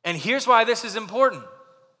 And here's why this is important.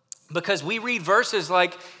 Because we read verses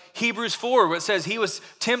like Hebrews 4, where it says he was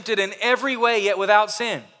tempted in every way, yet without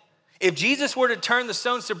sin. If Jesus were to turn the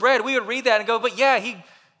stones to bread, we would read that and go, but yeah,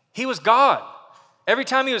 he was God. Every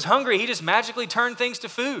time he was hungry, he just magically turned things to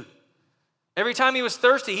food. Every time he was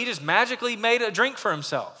thirsty, he just magically made a drink for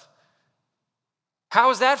himself. How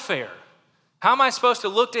is that fair? How am I supposed to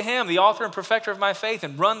look to him, the author and perfecter of my faith,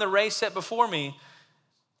 and run the race set before me?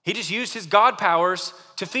 He just used his God powers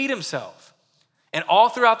to feed himself. And all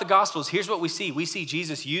throughout the Gospels, here's what we see. We see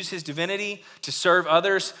Jesus use his divinity to serve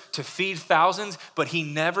others, to feed thousands, but he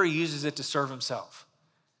never uses it to serve himself.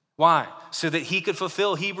 Why? So that he could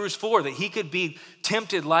fulfill Hebrews 4, that he could be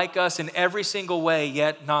tempted like us in every single way,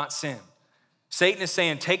 yet not sin. Satan is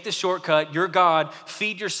saying, take the shortcut, you're God,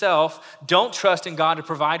 feed yourself, don't trust in God to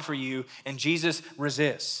provide for you, and Jesus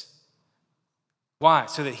resists. Why?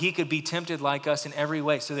 So that he could be tempted like us in every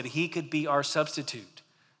way, so that he could be our substitute.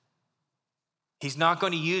 He's not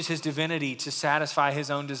going to use his divinity to satisfy his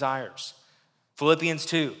own desires. Philippians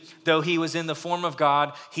 2, though he was in the form of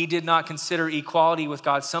God, he did not consider equality with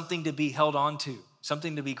God something to be held on to,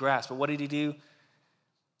 something to be grasped. But what did he do?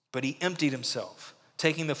 But he emptied himself,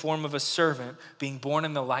 taking the form of a servant, being born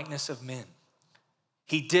in the likeness of men.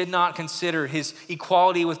 He did not consider his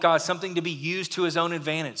equality with God something to be used to his own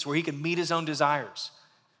advantage, where he could meet his own desires.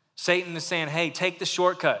 Satan is saying, hey, take the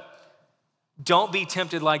shortcut. Don't be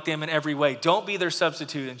tempted like them in every way. Don't be their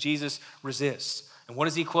substitute. And Jesus resists. And what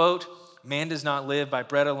does he quote? Man does not live by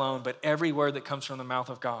bread alone, but every word that comes from the mouth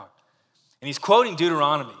of God. And he's quoting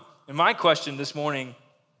Deuteronomy. And my question this morning,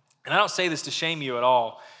 and I don't say this to shame you at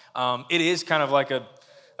all, it is kind of like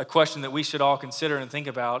a question that we should all consider and think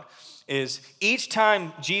about, is each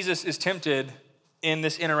time Jesus is tempted in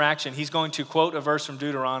this interaction, he's going to quote a verse from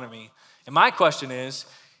Deuteronomy. And my question is,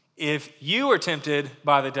 if you were tempted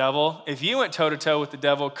by the devil, if you went toe-to-toe with the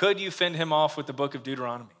devil, could you fend him off with the book of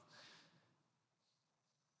Deuteronomy?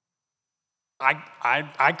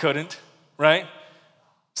 I couldn't, right?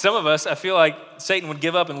 Some of us, I feel like Satan would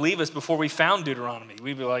give up and leave us before we found Deuteronomy.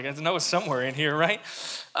 We'd be like, I know it's somewhere in here, right?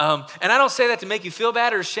 And I don't say that to make you feel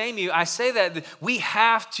bad or shame you. I say that we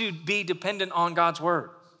have to be dependent on God's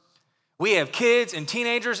word. We have kids and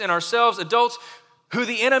teenagers and ourselves, adults, who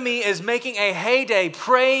the enemy is making a heyday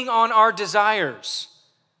preying on our desires.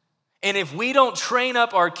 And if we don't train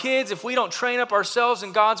up our kids, if we don't train up ourselves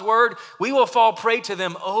in God's word, we will fall prey to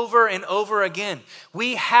them over and over again.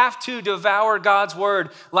 We have to devour God's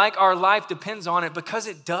word like our life depends on it, because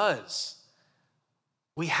it does.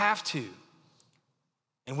 We have to.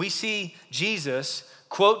 And we see Jesus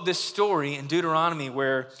quote this story in Deuteronomy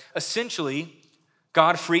where essentially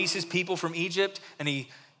God frees his people from Egypt and he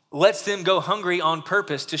lets them go hungry on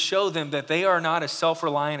purpose to show them that they are not as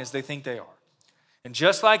self-reliant as they think they are. And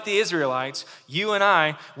just like the Israelites, you and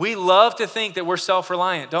I, we love to think that we're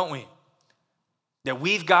self-reliant, don't we? That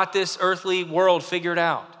we've got this earthly world figured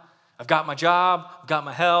out. I've got my job, I've got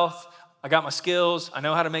my health, I got my skills, I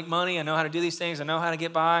know how to make money, I know how to do these things, I know how to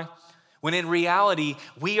get by. When in reality,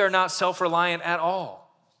 we are not self-reliant at all.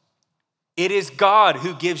 It is God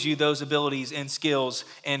who gives you those abilities and skills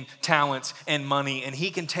and talents and money, and he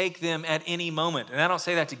can take them at any moment. And I don't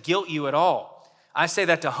say that to guilt you at all. I say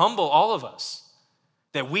that to humble all of us.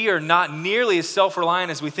 That we are not nearly as self-reliant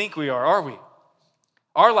as we think we are we?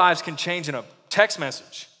 Our lives can change in a text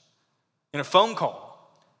message, in a phone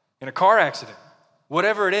call, in a car accident,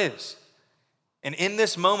 whatever it is. And in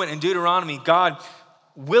this moment in Deuteronomy, God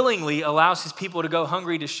willingly allows his people to go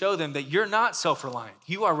hungry to show them that you're not self-reliant.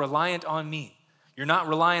 You are reliant on me. You're not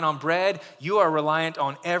reliant on bread. You are reliant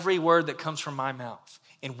on every word that comes from my mouth.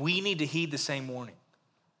 And we need to heed the same warning.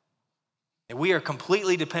 That we are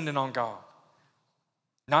completely dependent on God.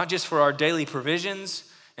 Not just for our daily provisions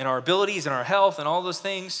and our abilities and our health and all those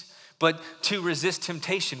things, but to resist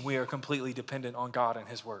temptation, we are completely dependent on God and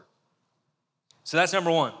his word. So that's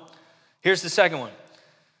number one. Here's the second one.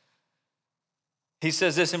 He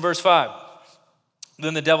says this in verse 5.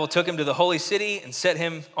 Then the devil took him to the holy city and set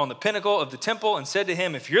him on the pinnacle of the temple and said to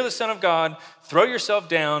him, if you're the Son of God, throw yourself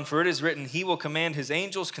down, for it is written, he will command his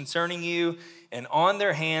angels concerning you, and on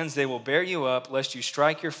their hands they will bear you up, lest you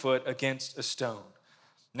strike your foot against a stone.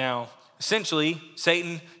 Now, essentially,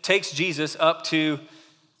 Satan takes Jesus up to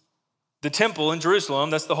the temple in Jerusalem.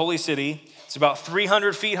 That's the holy city. It's about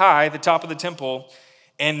 300 feet high at the top of the temple.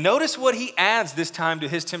 And notice what he adds this time to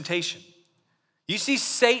his temptation. You see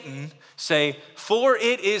Satan say, for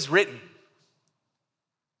it is written.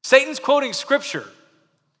 Satan's quoting scripture.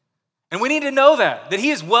 And we need to know that he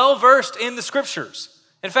is well versed in the scriptures.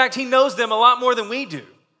 In fact, he knows them a lot more than we do.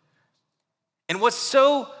 And what's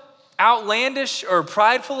so outlandish or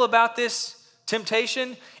prideful about this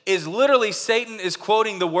temptation is literally Satan is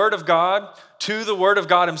quoting the word of God to the word of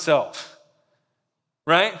God himself,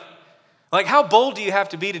 right? Like, how bold do you have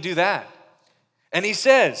to be to do that? And he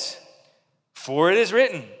says, for it is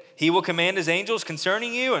written, he will command his angels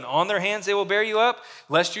concerning you, and on their hands they will bear you up,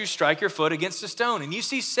 lest you strike your foot against a stone. And you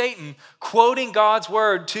see Satan quoting God's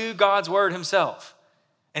word to God's word himself.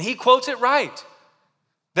 And he quotes it right,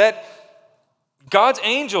 that God's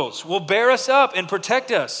angels will bear us up and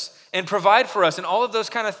protect us and provide for us and all of those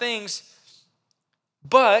kind of things.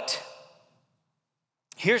 But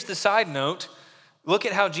here's the side note. Look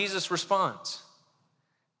at how Jesus responds.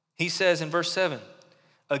 He says in verse 7,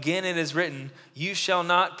 again it is written, you shall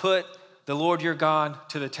not put the Lord your God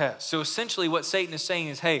to the test. So essentially what Satan is saying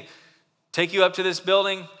is, hey, take you up to this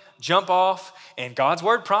building, jump off, and God's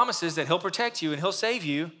word promises that he'll protect you and he'll save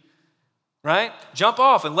you. Right? Jump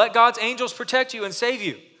off and let God's angels protect you and save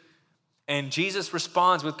you. And Jesus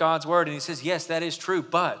responds with God's word and he says, yes, that is true,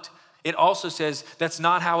 but it also says that's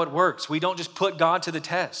not how it works. We don't just put God to the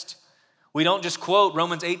test. We don't just quote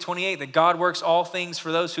Romans 8:28 that God works all things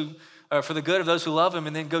for those who, for the good of those who love him,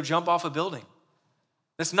 and then go jump off a building.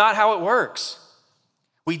 That's not how it works.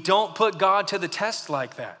 We don't put God to the test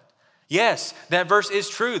like that. Yes, that verse is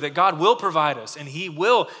true, that God will provide us and he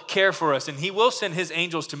will care for us and he will send his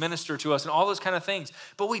angels to minister to us and all those kind of things.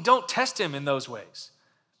 But we don't test him in those ways.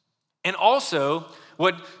 And also,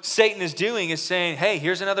 what Satan is doing is saying, hey,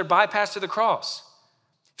 here's another bypass to the cross.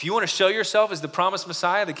 If you want to show yourself as the promised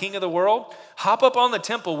Messiah, the King of the world, hop up on the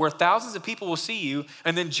temple where thousands of people will see you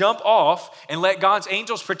and then jump off and let God's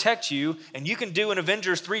angels protect you. And you can do an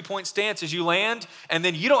Avengers 3-point stance as you land. And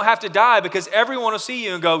then you don't have to die because everyone will see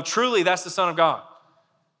you and go, truly, that's the Son of God,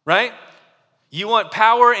 right? You want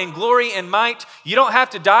power and glory and might. You don't have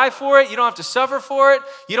to die for it. You don't have to suffer for it.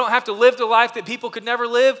 You don't have to live the life that people could never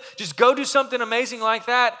live. Just go do something amazing like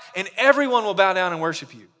that and everyone will bow down and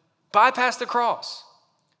worship you. Bypass the cross.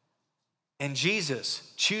 And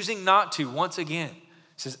Jesus, choosing not to, once again,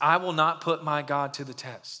 says, I will not put my God to the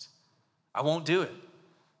test. I won't do it.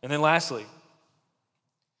 And then lastly,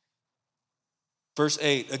 Verse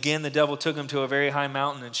 8, again, the devil took him to a very high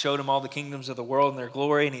mountain and showed him all the kingdoms of the world and their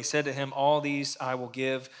glory. And he said to him, all these I will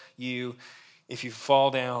give you if you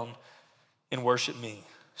fall down and worship me.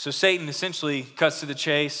 So Satan essentially cuts to the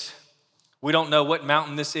chase. We don't know what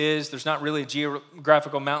mountain this is. There's not really a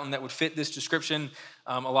geographical mountain that would fit this description.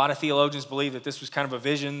 A lot of theologians believe that this was kind of a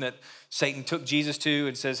vision that Satan took Jesus to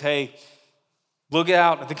and says, hey, look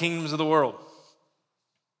out at the kingdoms of the world.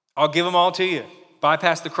 I'll give them all to you.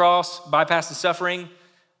 Bypass the cross, bypass the suffering,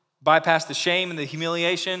 bypass the shame and the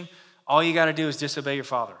humiliation. All you got to do is disobey your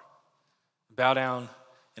Father. Bow down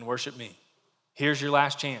and worship me. Here's your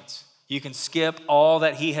last chance. You can skip all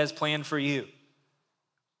that he has planned for you.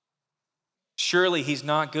 Surely he's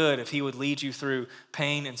not good if he would lead you through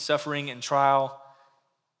pain and suffering and trial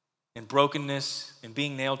and brokenness and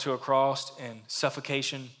being nailed to a cross and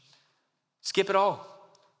suffocation. Skip it all.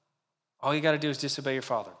 All you got to do is disobey your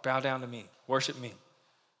Father. Bow down to me. Worship me.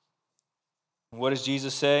 And what does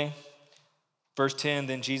Jesus say? Verse 10,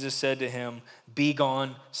 then Jesus said to him, be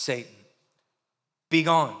gone, Satan. Be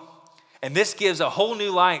gone. And this gives a whole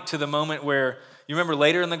new light to the moment where, you remember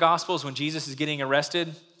later in the Gospels when Jesus is getting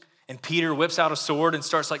arrested and Peter whips out a sword and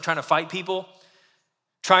starts trying to fight people,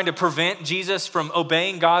 trying to prevent Jesus from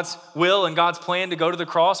obeying God's will and God's plan to go to the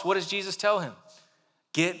cross. What does Jesus tell him?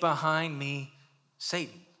 Get behind me,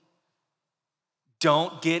 Satan.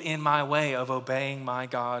 Don't get in my way of obeying my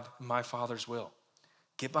God, my Father's will.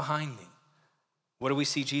 Get behind me. What do we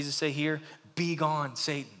see Jesus say here? Be gone,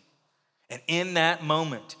 Satan. And in that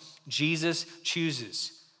moment, Jesus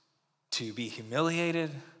chooses to be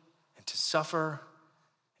humiliated and to suffer,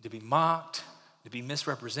 and to be mocked, to be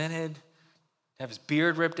misrepresented, to have his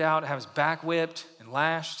beard ripped out, have his back whipped and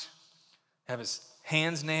lashed, have his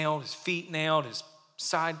hands nailed, his feet nailed, his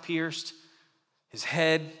side pierced, his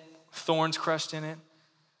head, thorns crushed in it.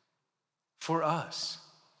 For us.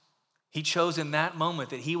 He chose in that moment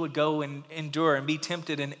that he would go and endure and be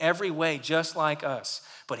tempted in every way just like us.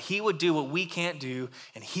 But he would do what we can't do,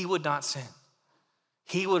 and he would not sin.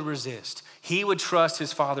 He would resist. He would trust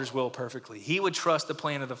his Father's will perfectly. He would trust the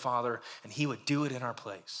plan of the Father, and he would do it in our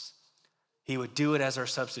place. He would do it as our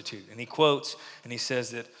substitute. And he quotes, and he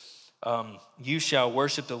says that, you shall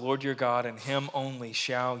worship the Lord your God, and him only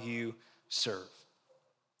shall you serve.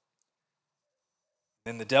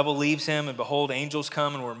 Then the devil leaves him, and behold, angels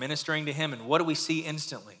come and were ministering to him. And what do we see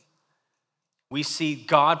instantly? We see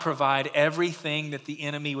God provide everything that the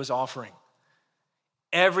enemy was offering.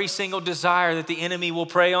 Every single desire that the enemy will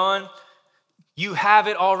prey on, you have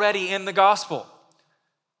it already in the gospel.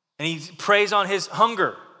 And he preys on his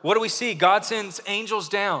hunger. What do we see? God sends angels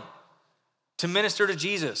down to minister to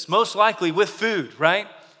Jesus, most likely with food, right?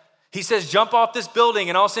 He says, jump off this building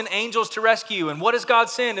and I'll send angels to rescue you. And what does God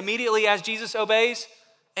send immediately as Jesus obeys?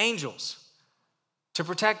 Angels to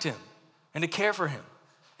protect him and to care for him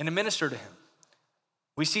and to minister to him.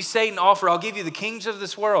 We see Satan offer, I'll give you the kingdoms of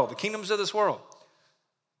this world.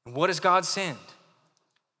 And what does God send?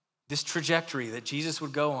 This trajectory that Jesus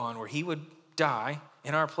would go on where he would die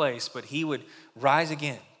in our place, but he would rise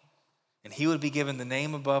again and he would be given the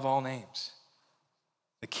name above all names,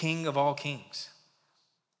 the King of all kings.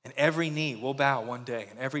 And every knee will bow one day,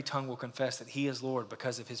 and every tongue will confess that he is Lord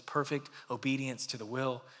because of his perfect obedience to the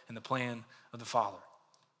will and the plan of the Father.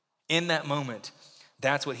 In that moment,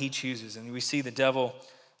 that's what he chooses. And we see the devil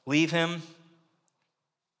leave him.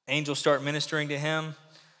 Angels start ministering to him.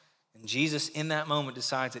 And Jesus, in that moment,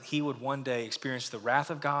 decides that he would one day experience the wrath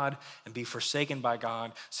of God and be forsaken by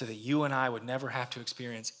God so that you and I would never have to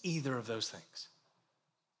experience either of those things.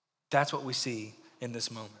 That's what we see in this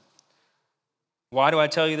moment. Why do I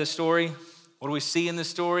tell you this story? What do we see in this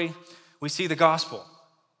story? We see the gospel.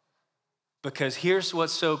 Because here's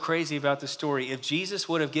what's so crazy about this story. If Jesus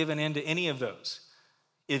would have given in to any of those,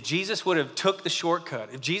 if Jesus would have took the shortcut,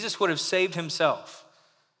 if Jesus would have saved himself,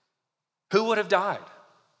 who would have died?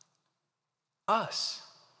 Us.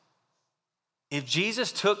 If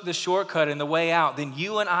Jesus took the shortcut and the way out, then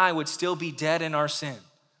you and I would still be dead in our sin.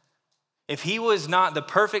 If he was not the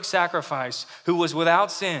perfect sacrifice, who was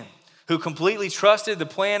without sin, who completely trusted the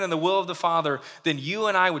plan and the will of the Father, then you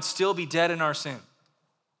and I would still be dead in our sin.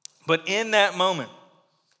 But in that moment,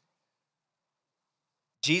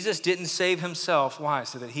 Jesus didn't save himself. Why?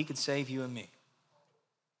 So that he could save you and me.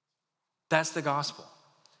 That's the gospel.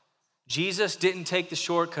 Jesus didn't take the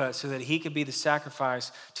shortcut so that he could be the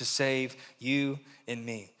sacrifice to save you and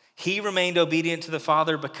me. He remained obedient to the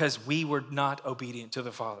Father because we were not obedient to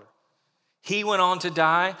the Father. He went on to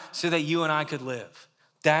die so that you and I could live.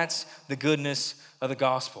 That's the goodness of the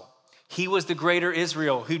gospel. He was the greater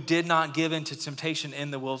Israel who did not give in to temptation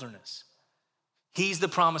in the wilderness. He's the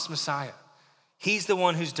promised Messiah. He's the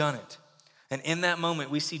one who's done it. And in that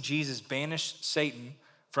moment, we see Jesus banish Satan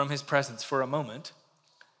from his presence for a moment.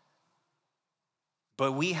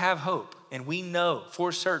 But we have hope, and we know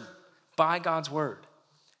for certain by God's word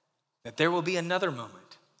that there will be another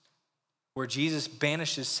moment where Jesus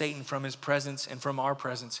banishes Satan from his presence and from our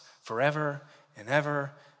presence forever and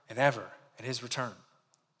ever and ever at his return.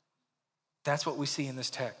 That's what we see in this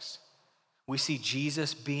text. We see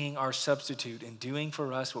Jesus being our substitute and doing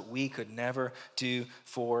for us what we could never do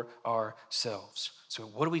for ourselves. So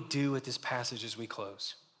what do we do with this passage as we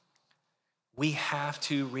close? We have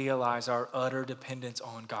to realize our utter dependence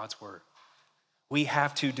on God's word. We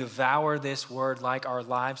have to devour this word like our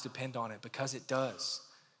lives depend on it, because it does.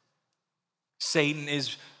 Satan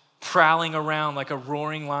is prowling around like a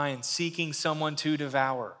roaring lion, seeking someone to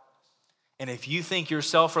devour. And if you think your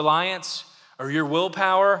self-reliance or your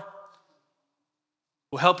willpower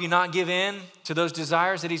will help you not give in to those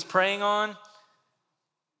desires that he's preying on,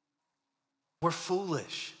 we're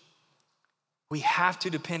foolish. We have to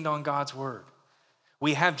depend on God's word.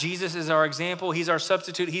 We have Jesus as our example. He's our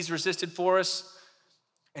substitute. He's resisted for us.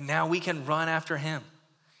 And now we can run after him.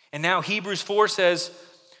 And now Hebrews 4 says,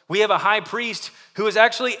 we have a high priest who is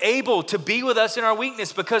actually able to be with us in our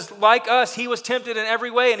weakness, because like us, he was tempted in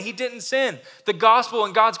every way and he didn't sin. The gospel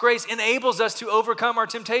and God's grace enables us to overcome our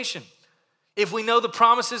temptation. If we know the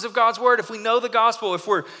promises of God's word, if we know the gospel, if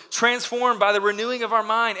we're transformed by the renewing of our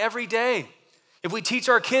mind every day, if we teach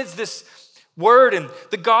our kids this word and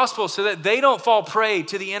the gospel so that they don't fall prey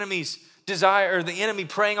to the enemy's desire, or the enemy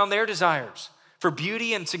preying on their desires for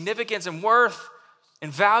beauty and significance and worth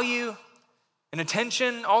and value and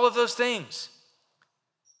attention, all of those things.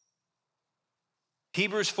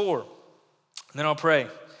 Hebrews 4, and then I'll pray.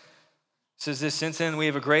 It says this: since then we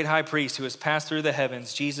have a great high priest who has passed through the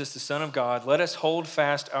heavens, Jesus, the Son of God. Let us hold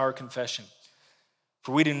fast our confession.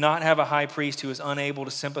 For we do not have a high priest who is unable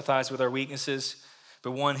to sympathize with our weaknesses,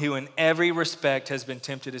 but one who in every respect has been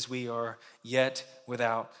tempted as we are, yet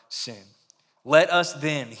without sin. Let us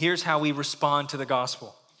then, here's how we respond to the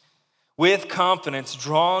gospel: with confidence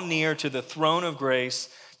draw near to the throne of grace,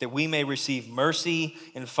 that we may receive mercy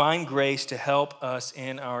and find grace to help us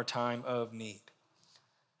in our time of need.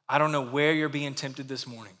 I don't know where you're being tempted this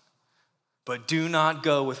morning, but do not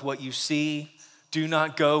go with what you see. Do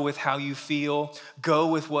not go with how you feel. Go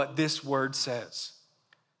with what this word says.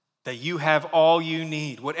 That you have all you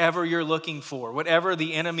need, whatever you're looking for, whatever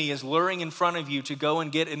the enemy is luring in front of you to go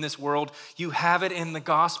and get in this world, you have it in the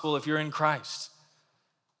gospel if you're in Christ.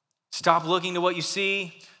 Stop looking to what you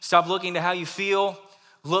see. Stop looking to how you feel.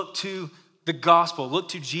 Look to the gospel. Look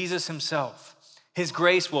to Jesus himself. His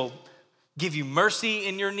grace will give you mercy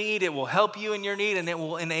in your need. It will help you in your need, and it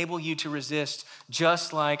will enable you to resist,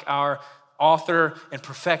 just like our author and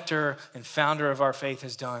perfecter and founder of our faith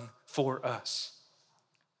has done for us.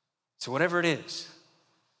 So whatever it is,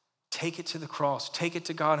 take it to the cross. Take it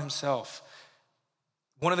to God himself.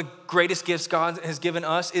 One of the greatest gifts God has given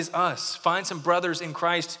us is us. Find some brothers in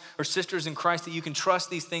Christ or sisters in Christ that you can trust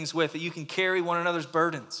these things with, that you can carry one another's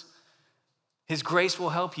burdens. His grace will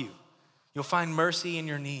help you. You'll find mercy in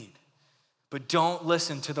your need. But don't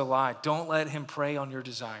listen to the lie. Don't let him prey on your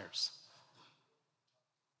desires.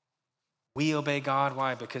 We obey God.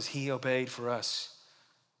 Why? Because he obeyed for us.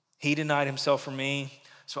 He denied himself for me,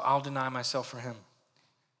 so I'll deny myself for him.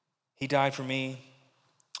 He died for me,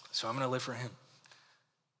 so I'm going to live for him.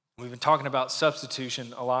 We've been talking about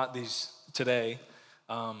substitution a lot today.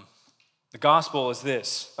 The gospel is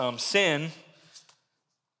this. Sin,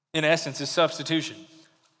 in essence, is substitution.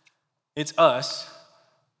 It's us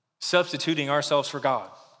substituting ourselves for God,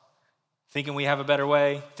 thinking we have a better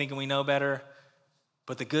way, thinking we know better.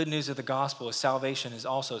 But the good news of the gospel is salvation is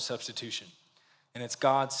also substitution. And it's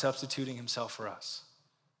God substituting himself for us.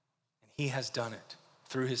 And he has done it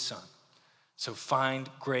through his son. So find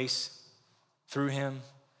grace through him.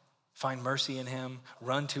 Find mercy in him.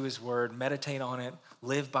 Run to his word. Meditate on it.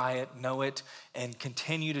 Live by it. Know it. And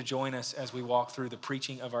continue to join us as we walk through the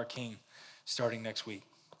preaching of our King starting next week.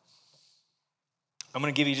 I'm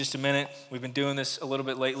going to give you just a minute. We've been doing this a little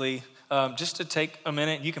bit lately. Just to take a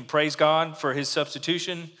minute, you can praise God for his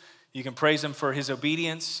substitution. You can praise him for his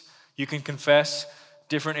obedience. You can confess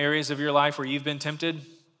different areas of your life where you've been tempted.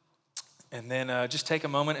 And then just take a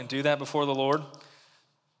moment and do that before the Lord.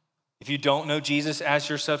 If you don't know Jesus as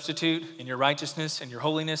your substitute in your righteousness and your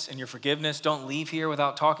holiness and your forgiveness, don't leave here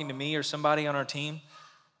without talking to me or somebody on our team.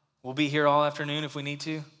 We'll be here all afternoon if we need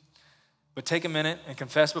to. But take a minute and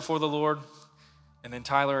confess before the Lord. And then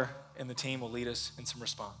Tyler and the team will lead us in some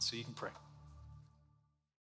response. So you can pray.